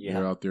 yeah.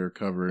 They're out there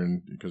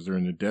covering because they're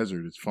in the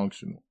desert. It's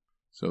functional.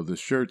 So the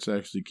shirts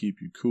actually keep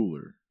you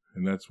cooler,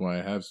 and that's why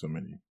I have so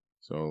many.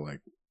 So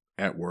like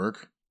at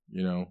work,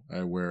 you know,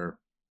 I wear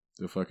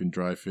the fucking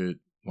dry fit,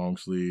 long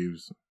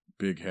sleeves,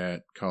 big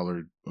hat,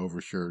 collared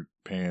overshirt,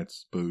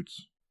 pants,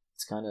 boots.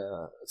 It's kind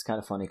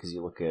of funny because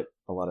you look at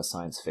a lot of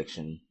science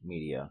fiction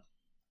media,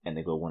 and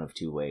they go one of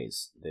two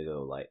ways. They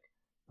go like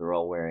they're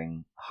all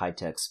wearing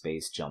high-tech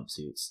space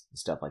jumpsuits and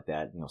stuff like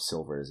that, you know,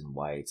 silvers and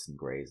whites and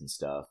grays and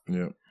stuff.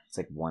 Yeah. It's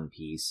like One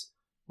Piece,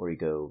 where you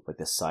go like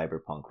the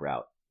cyberpunk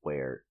route,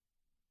 where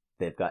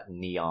they've got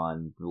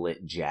neon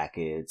lit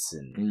jackets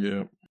and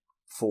Yeah.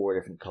 4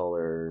 different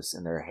colors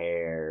in their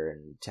hair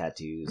and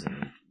tattoos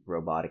and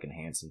robotic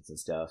enhancements and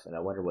stuff. And I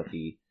wonder what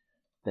the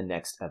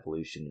next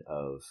evolution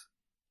of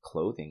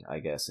clothing, I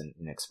guess, and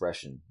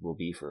expression will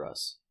be for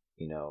us.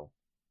 You know,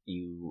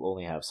 you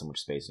only have so much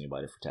space in your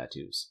body for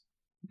tattoos.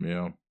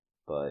 Yeah.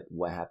 But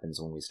what happens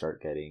when we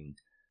start getting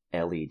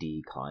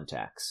LED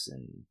contacts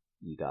and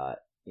you got,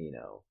 you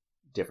know,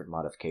 different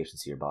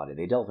modifications to your body?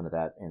 They delve into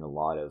that in a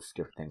lot of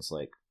different things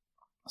like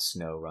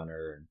Snow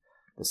Runner and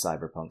the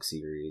Cyberpunk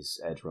series,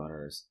 Edge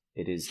Runners.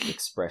 It is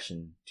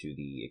expression to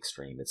the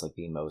extreme. It's like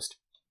the most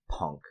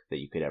punk that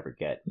you could ever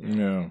get.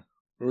 Yeah.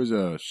 There was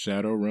a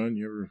Shadowrun.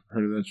 You ever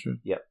heard of that shit?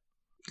 Yep.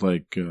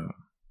 Like,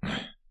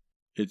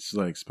 it's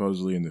like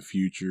supposedly in the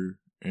future,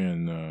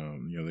 and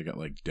you know, they got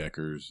like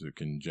deckers that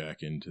can jack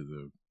into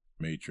the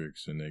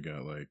Matrix, and they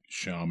got like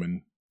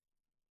shaman.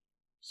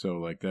 So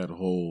like that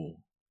whole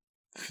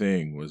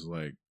thing was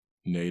like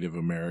Native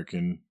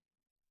American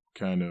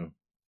kind of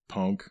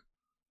punk,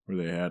 where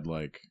they had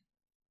like,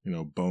 you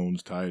know,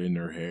 bones tied in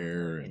their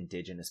hair, and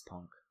Indigenous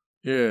punk.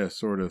 yeah,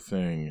 sort of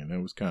thing. And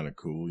it was kind of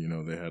cool. You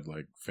know, they had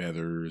like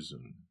feathers,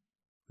 and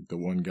the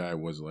one guy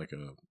was like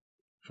a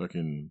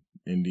fucking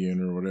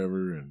Indian or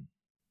whatever. And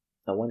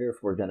I wonder if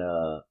we're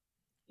gonna,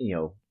 you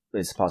know,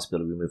 it's a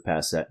possibility we move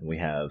past that and we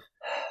have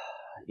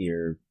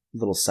your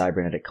little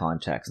cybernetic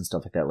contacts and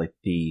stuff like that, like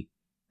the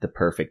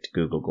perfect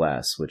Google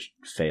Glass, which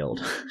failed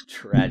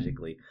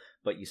tragically.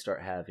 But you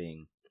start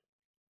having,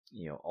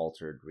 you know,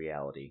 altered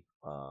reality.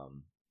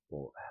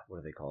 Well, what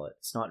do they call it?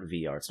 It's not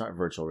VR. It's not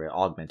virtual reality.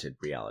 Augmented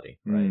reality,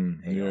 right?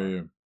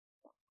 Yeah.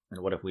 And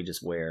what if we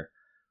just wear,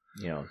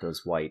 you know,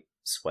 those white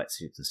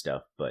sweatsuits and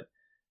stuff, but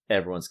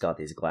everyone's got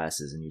these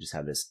glasses and you just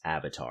have this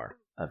avatar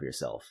of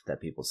yourself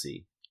that people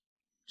see.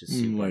 Just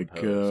like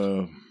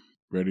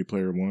Ready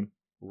Player One?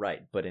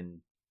 Right, but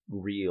in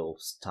real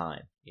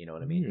time. You know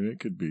what I mean? Yeah,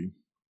 it could be.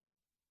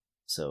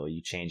 So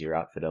you change your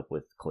outfit up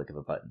with the click of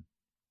a button.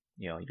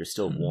 You know, you're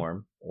still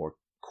warm or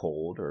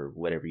cold or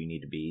whatever you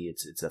need to be.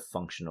 It's a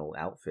functional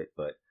outfit,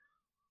 but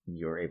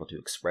you're able to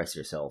express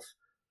yourself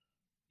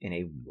in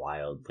a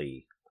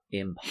wildly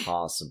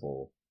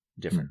impossible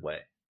different way.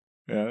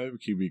 Yeah, that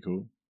could be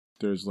cool.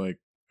 There's like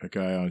a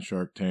guy on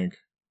Shark Tank.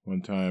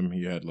 One time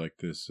he had like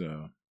this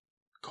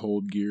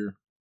cold gear,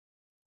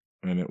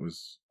 and it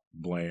was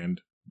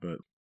bland, but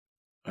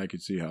I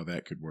could see how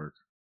that could work.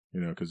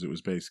 You know, because it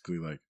was basically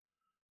like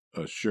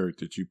a shirt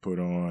that you put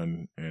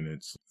on, and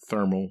it's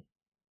thermal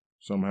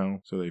somehow.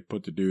 So they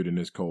put the dude in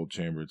this cold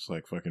chamber. It's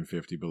like fucking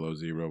 50 below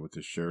zero with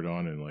this shirt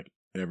on, and like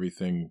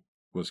everything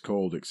was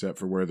cold except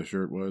for where the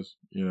shirt was,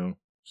 you know?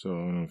 So I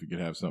don't know if you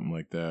could have something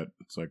like that.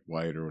 It's like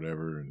white or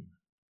whatever, and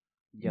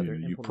Yeah,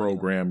 you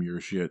program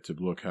your shit to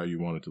look how you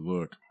want it to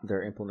look.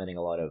 They're implementing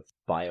a lot of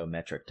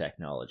biometric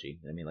technology.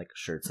 I mean, like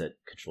shirts that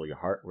control your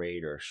heart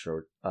rate, or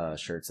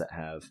shirts that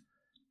have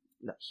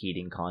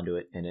heating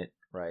conduit in it,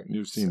 right?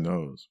 You've seen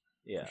those.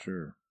 Yeah.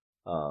 For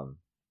sure.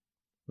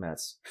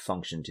 That's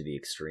function to the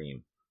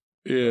extreme.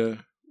 Yeah.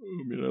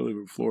 I mean, I live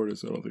in Florida,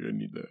 so I don't think I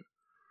need that.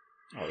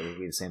 Oh, it would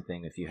be the same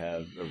thing if you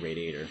have a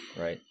radiator,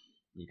 right?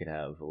 You could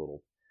have a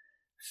little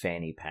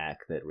fanny pack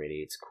that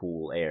radiates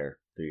cool air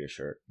through your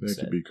shirt. That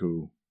instead. could be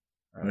cool.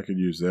 Right. I could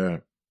use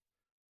that.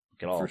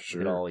 For sure.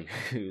 We could all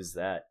use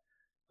that.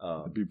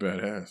 That'd be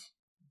badass.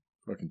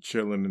 Fucking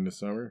chilling in the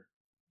summer.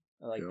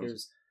 Like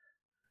there's,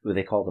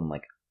 they call them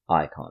like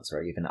icons,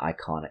 right? Even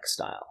iconic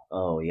style.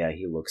 Oh yeah,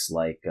 he looks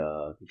like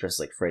dressed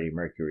like Freddie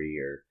Mercury,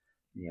 or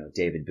you know,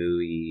 David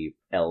Bowie,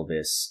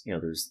 Elvis. You know,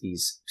 there's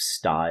these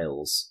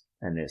styles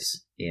and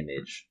this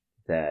image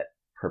that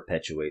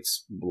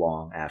perpetuates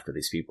long after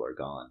these people are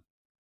gone.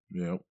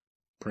 Yep.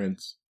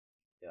 Prince.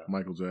 Yeah.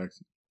 Michael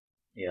Jackson.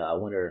 Yeah, I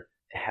wonder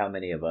how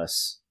many of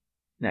us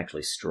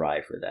actually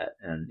strive for that,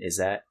 and is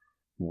that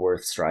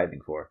worth striving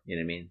for? You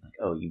know what I mean? Like,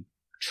 oh, you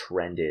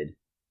trended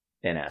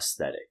an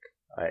aesthetic.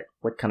 Right?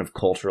 What kind of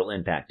cultural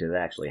impact did it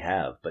actually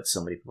have? But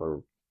so many people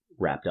are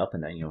wrapped up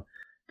in that, you know,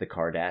 the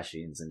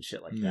Kardashians and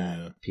shit like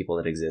that. People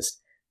that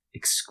exist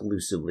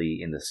exclusively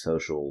in the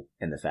social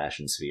and the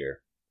fashion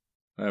sphere.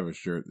 I have a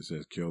shirt that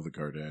says "Kill the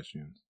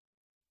Kardashians."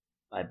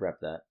 I'd rep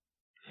that.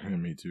 Yeah,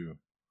 me too.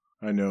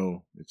 I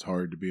know it's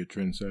hard to be a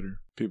trendsetter.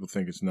 People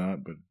think it's not,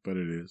 but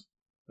it is.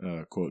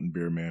 Quoting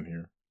Beer Man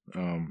here.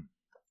 I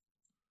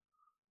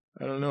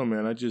don't know,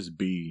 man. I just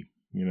be.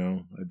 You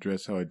know, I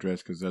dress how I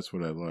dress because that's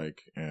what I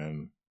like,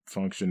 and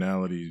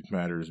functionality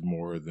matters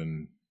more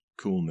than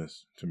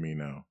coolness to me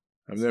now.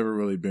 I've never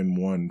really been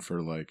one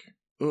for like,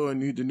 oh, I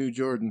need the new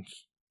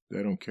Jordans.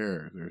 They don't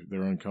care.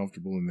 They're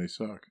uncomfortable and they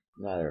suck.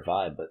 Neither have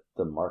I, but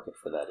the market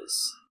for that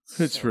is...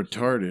 It's so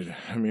retarded. Huge.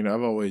 I mean,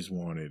 I've always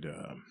wanted,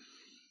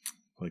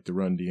 like the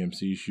Run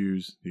DMC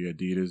shoes, the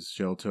Adidas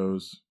shell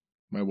toes.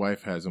 My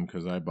wife has them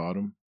because I bought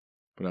them,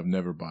 but I've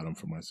never bought them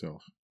for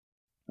myself.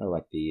 I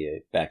like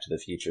the Back to the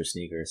Future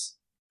sneakers.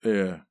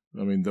 Yeah,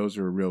 I mean, those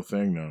are a real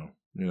thing now,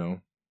 you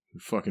know?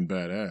 They're fucking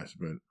badass,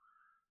 but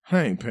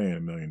I ain't paying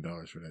 $1 million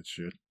for that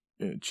shit.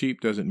 Cheap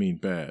doesn't mean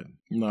bad.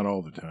 Not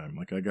all the time.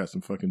 Like, I got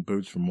some fucking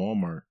boots from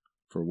Walmart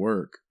for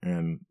work,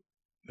 and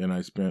then I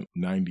spent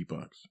 $90,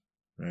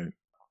 right?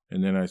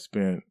 And then I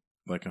spent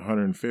like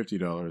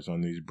 $150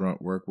 on these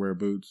Brunt workwear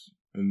boots,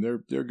 and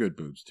they're good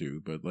boots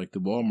too, but like the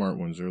Walmart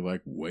ones are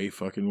like way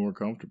fucking more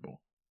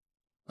comfortable.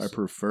 I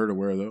prefer to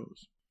wear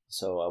those.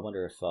 So I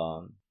wonder if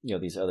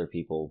these other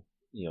people,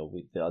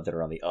 that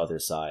are on the other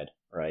side,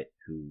 right,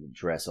 who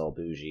dress all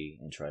bougie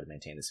and try to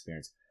maintain this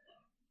appearance.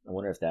 I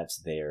wonder if that's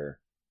their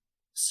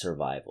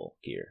survival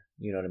gear.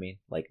 You know what I mean?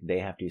 Like, they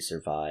have to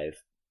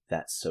survive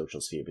that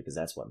social sphere because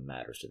that's what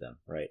matters to them,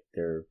 right?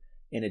 They're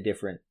in a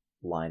different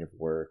line of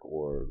work,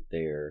 or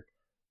their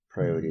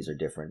priorities are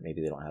different.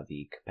 Maybe they don't have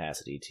the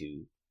capacity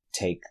to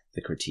take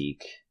the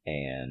critique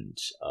and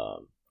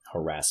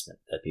harassment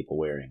that people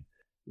wearing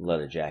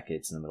leather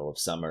jackets in the middle of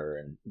summer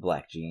and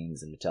black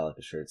jeans and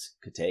Metallica shirts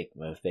could take.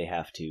 If they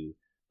have to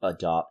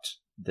adopt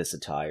this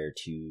attire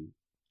to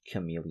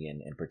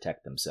chameleon and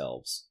protect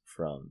themselves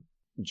from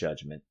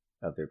judgment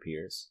of their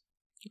peers.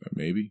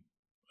 Maybe.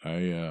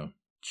 I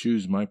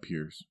choose my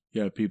peers.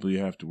 Yeah, people you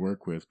have to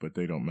work with, but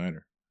they don't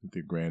matter.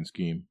 The grand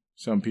scheme.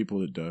 Some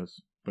people it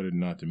does, but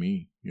not to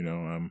me.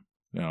 Now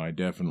I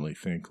definitely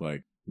think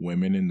like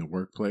women in the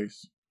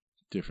workplace,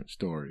 different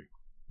story.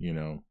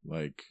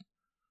 Like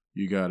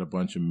you got a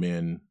bunch of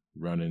men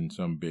running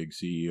some big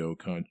CEO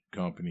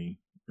company,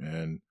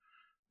 and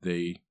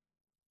they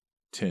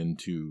tend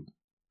to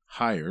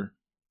hire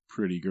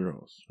pretty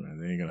girls. Right?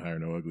 They ain't gonna hire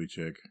no ugly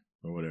chick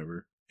or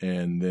whatever.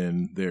 And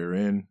then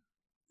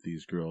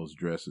these girls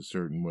dress a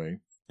certain way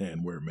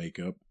and wear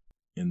makeup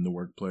in the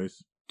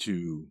workplace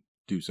to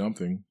do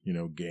something,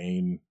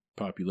 gain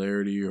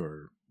popularity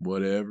or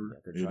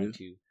whatever. They're trying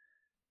to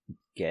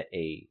get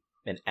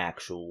an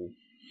actual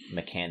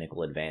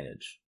mechanical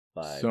advantage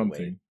by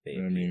something. The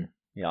way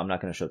they I'm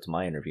not going to show up to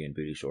my interview in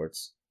booty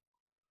shorts.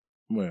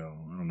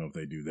 Well, I don't know if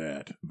they do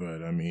that, but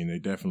they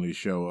definitely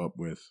show up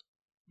with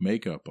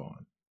makeup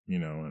on,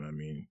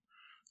 and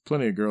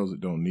plenty of girls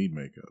that don't need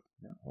makeup.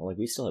 Well, like,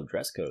 we still have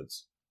dress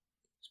codes.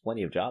 There's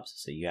plenty of jobs,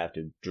 so you have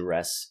to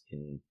dress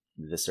in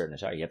this certain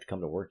attire. You have to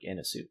come to work in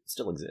a suit. It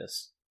still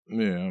exists.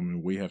 Yeah,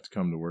 we have to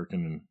come to work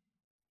in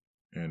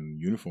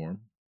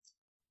uniform.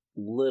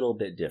 Little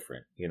bit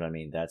different. You know what I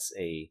mean? That's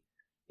a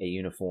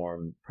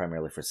uniform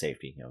primarily for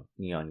safety.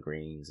 Neon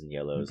greens and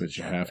yellows. But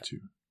you have to.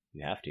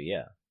 You have to,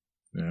 yeah.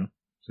 Yeah.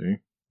 See?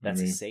 That's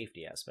a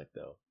safety aspect,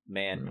 though.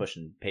 Man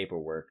pushing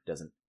paperwork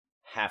doesn't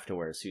have to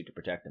wear a suit to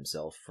protect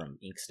himself from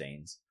ink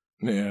stains.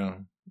 Yeah.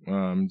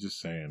 I'm just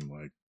saying,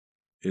 like,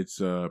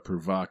 it's a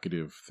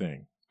provocative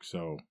thing.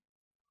 So,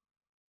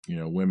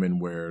 women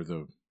wear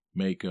the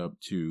makeup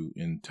to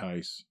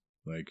entice.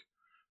 Like,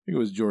 I think it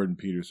was Jordan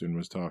Peterson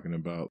was talking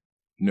about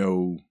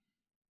no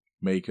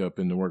makeup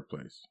in the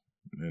workplace.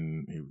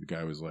 And the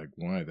guy was like,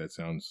 why? That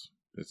sounds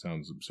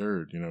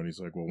absurd. And he's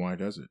like, well, why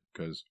does it?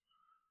 Because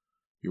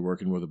you're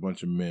working with a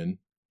bunch of men.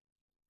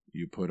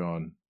 You put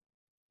on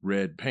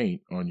red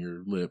paint on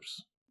your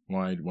lips.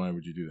 Why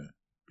would you do that?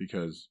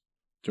 Because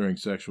during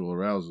sexual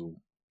arousal,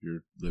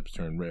 your lips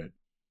turn red,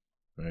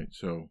 right?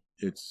 So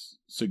it's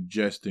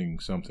suggesting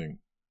something.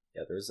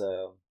 Yeah,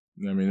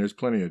 there's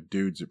plenty of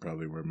dudes that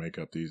probably wear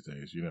makeup these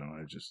days.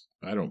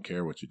 I don't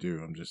care what you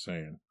do. I'm just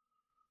saying.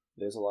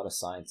 There's a lot of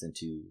science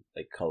into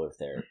like color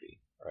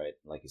therapy, right?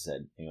 Like you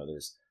said,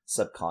 there's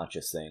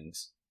subconscious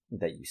things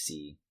that you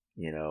see.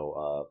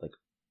 Like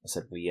I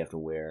said, we have to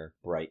wear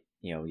bright,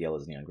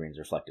 yellows, neon greens,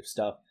 reflective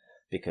stuff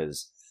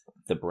because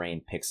the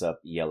brain picks up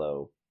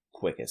yellow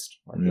quickest,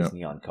 like these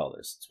neon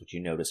colors. It's what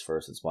you notice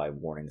first. It's why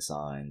warning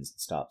signs,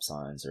 stop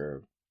signs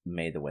are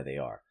made the way they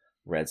are.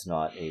 Red's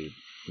not a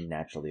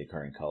naturally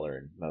occurring color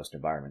in most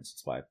environments.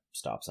 That's why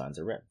stop signs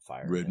are red.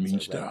 Fire red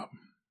means stop.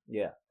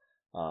 Yeah.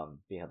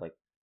 You had like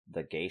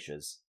the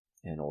geishas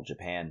in old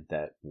Japan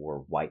that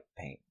wore white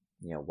paint,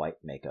 white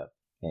makeup,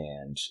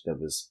 and that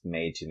was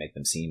made to make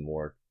them seem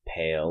more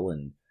pale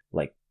and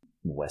like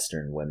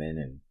Western women,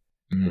 and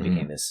it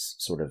became this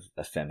sort of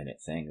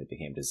effeminate thing that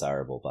became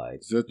desirable by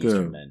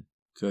Eastern men.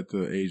 Is that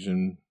the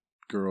Asian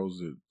girls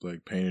that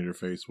like painted her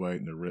face white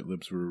and their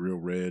lips were real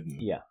red?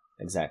 Yeah,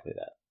 exactly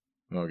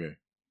that. Okay.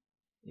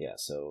 Yeah,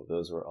 so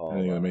those were all. I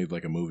think they made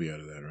like a movie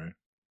out of that, right?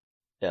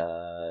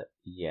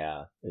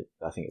 Yeah,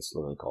 I think it's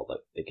literally called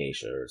like the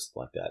geisha or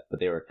something like that. But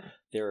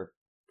they were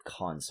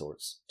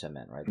consorts to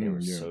men, right? They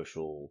were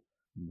social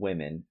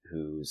women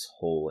whose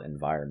whole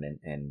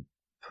environment and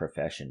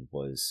profession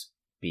was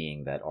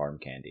being that arm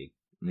candy.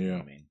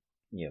 Yeah.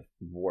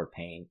 War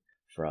paint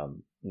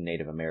from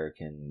Native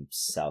American,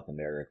 South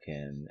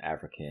American,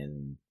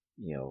 African,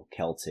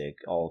 Celtic,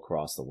 all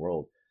across the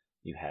world.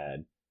 You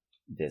had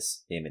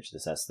this image,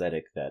 this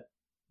aesthetic that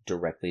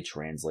directly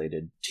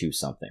translated to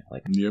something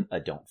like a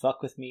don't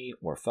fuck with me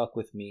or fuck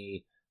with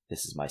me.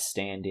 This is my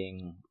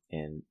standing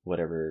in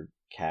whatever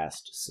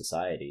caste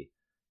society.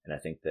 And I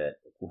think that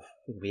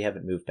we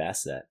haven't moved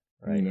past that,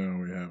 right?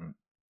 No, we haven't.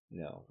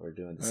 No, we're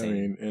doing the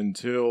same.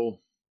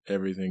 Until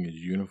everything is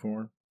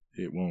uniform,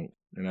 it won't.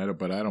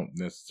 But I don't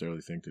necessarily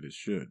think that it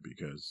should,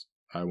 because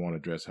I want to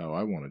dress how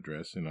I want to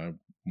dress, and I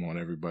want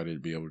everybody to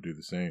be able to do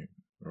the same,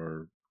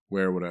 or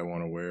wear what I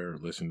want to wear,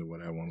 listen to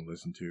what I want to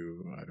listen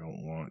to. I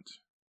don't want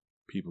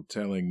people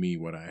telling me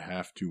what I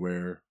have to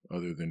wear,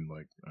 other than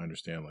like I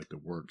understand like the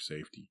work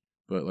safety,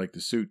 but like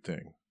the suit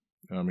thing.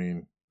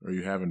 Are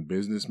you having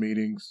business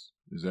meetings?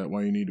 Is that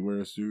why you need to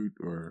wear a suit,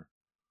 or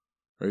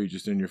Or are you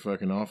just in your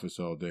fucking office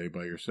all day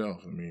by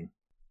yourself? I mean,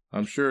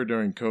 I'm sure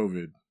during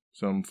COVID,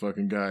 some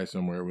fucking guy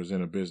somewhere was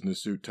in a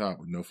business suit top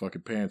with no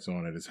fucking pants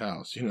on at his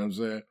house. You know what I'm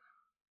saying?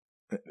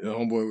 The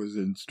homeboy was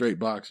in straight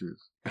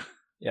boxers.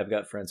 Yeah, I've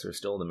got friends who are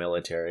still in the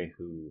military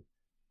who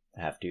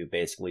have to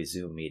basically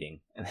Zoom meeting,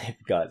 and they've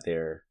got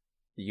their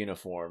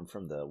uniform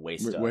from the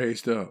waist up.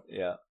 Waist up.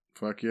 Yeah.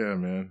 Fuck yeah,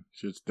 man.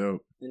 Shit's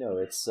dope. You know,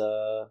 it's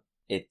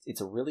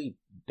a really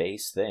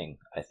base thing,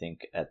 I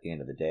think, at the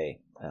end of the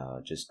day.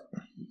 Just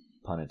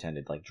pun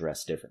intended, like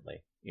dress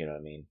differently. You know what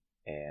I mean?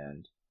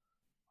 And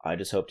I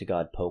just hope to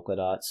God polka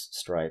dots,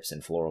 stripes,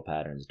 and floral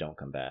patterns don't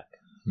come back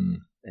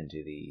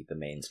into the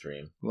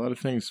mainstream. A lot of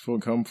things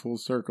come full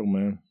circle,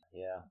 man.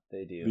 Yeah,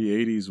 they do.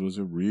 The 80s was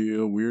a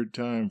real weird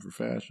time for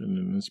fashion,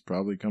 and it's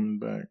probably coming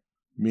back.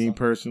 Me,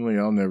 personally,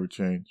 I'll never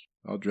change.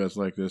 I'll dress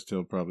like this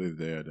till probably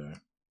the day I die.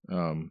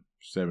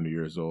 70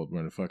 years old,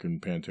 wearing a fucking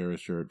Pantera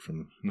shirt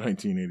from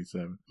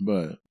 1987.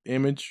 But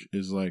image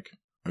is like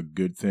a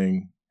good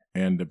thing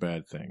and a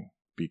bad thing,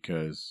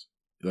 because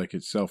like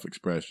it's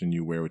self-expression,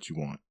 you wear what you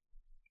want,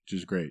 which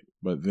is great.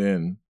 But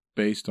then,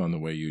 based on the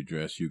way you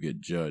dress, you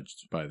get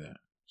judged by that.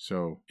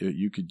 So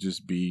you could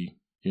just be,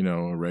 you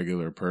know, a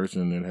regular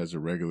person that has a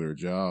regular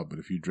job, but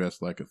if you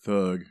dress like a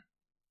thug,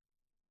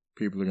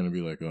 people are going to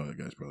be like, oh, that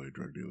guy's probably a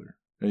drug dealer.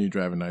 And you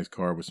drive a nice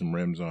car with some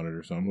rims on it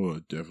or something, oh,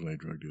 definitely a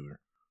drug dealer.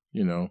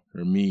 You know,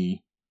 or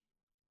me,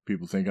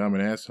 people think I'm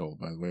an asshole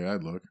by the way I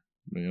look.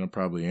 I mean, I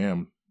probably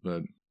am,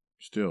 but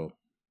still,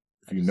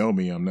 if you know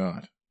me, I'm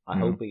not. I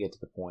hope we get to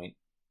the point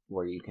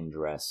where you can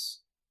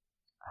dress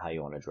how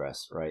you want to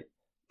dress, right?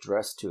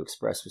 Dress to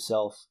express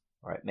yourself,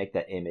 right? Make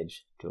that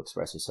image to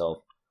express yourself,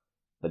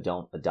 but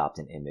don't adopt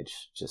an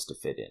image just to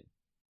fit in.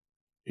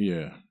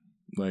 Yeah,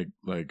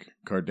 like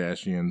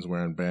Kardashians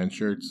wearing band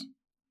shirts.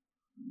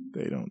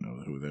 They don't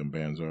know who them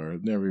bands are.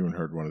 I've never even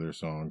heard one of their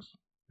songs.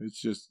 It's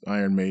just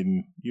Iron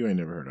Maiden. You ain't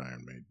never heard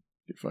Iron Maiden.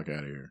 Get the fuck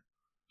out of here.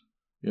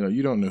 You know,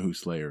 you don't know who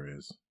Slayer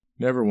is.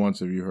 Never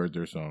once have you heard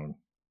their song.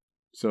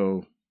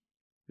 So,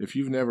 if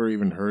you've never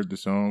even heard the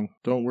song,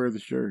 don't wear the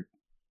shirt.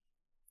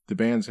 The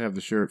bands have the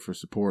shirt for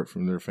support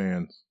from their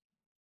fans.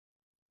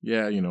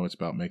 Yeah, you know, it's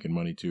about making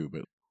money too,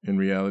 but in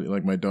reality,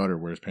 like my daughter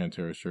wears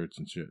Pantera shirts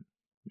and shit.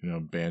 You know,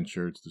 band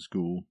shirts to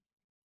school.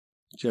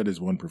 She had this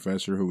one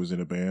professor who was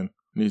in a band,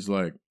 and he's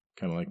like,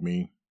 kind of like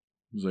me.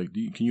 He's like,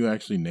 can you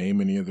actually name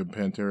any of the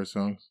Pantera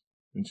songs?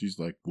 And she's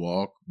like,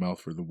 Walk,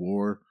 Mouth for the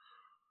War,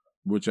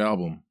 which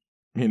album?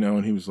 You know,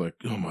 and he was like,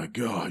 oh my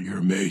God, you're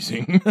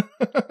amazing.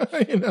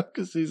 You know,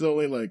 because she's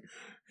only like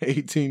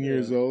 18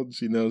 years old.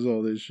 She knows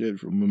all this shit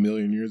from a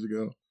million years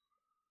ago.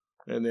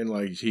 And then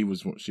like she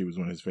was one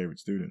of his favorite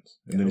students.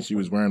 And then she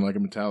was wearing like a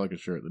Metallica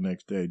shirt the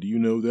next day. Do you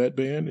know that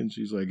band? And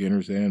she's like,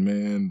 Enter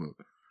Sandman.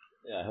 But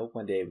yeah, I hope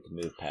one day we can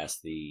move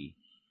past the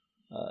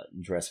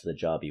dress for the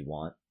job you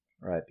want.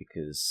 Right,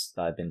 because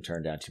I've been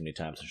turned down too many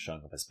times and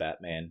showing up as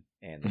Batman,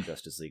 and the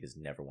Justice League has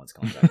never once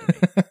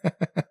contacted me.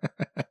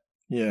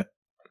 Yeah.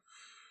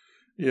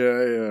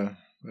 Yeah,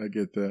 I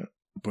get that.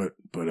 But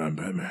I'm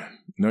Batman.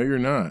 No, you're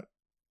not.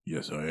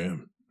 Yes, I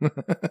am.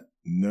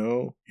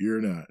 No,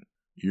 you're not.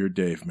 You're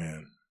Dave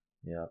Man.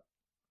 Yeah.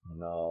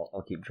 No,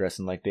 I'll keep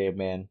dressing like Dave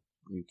Man.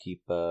 You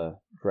keep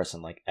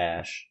dressing like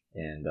Ash,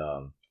 and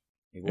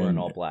you're wearing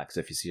all black,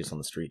 so if you see us on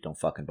the street, don't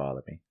fucking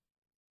bother me.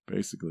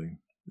 Basically.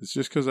 It's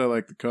just because I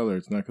like the color.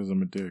 It's not because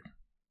I'm a dick.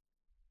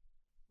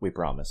 We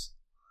promise.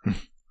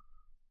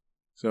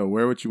 So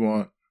wear what you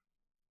want.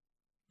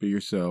 Be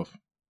yourself.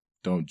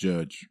 Don't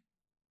judge.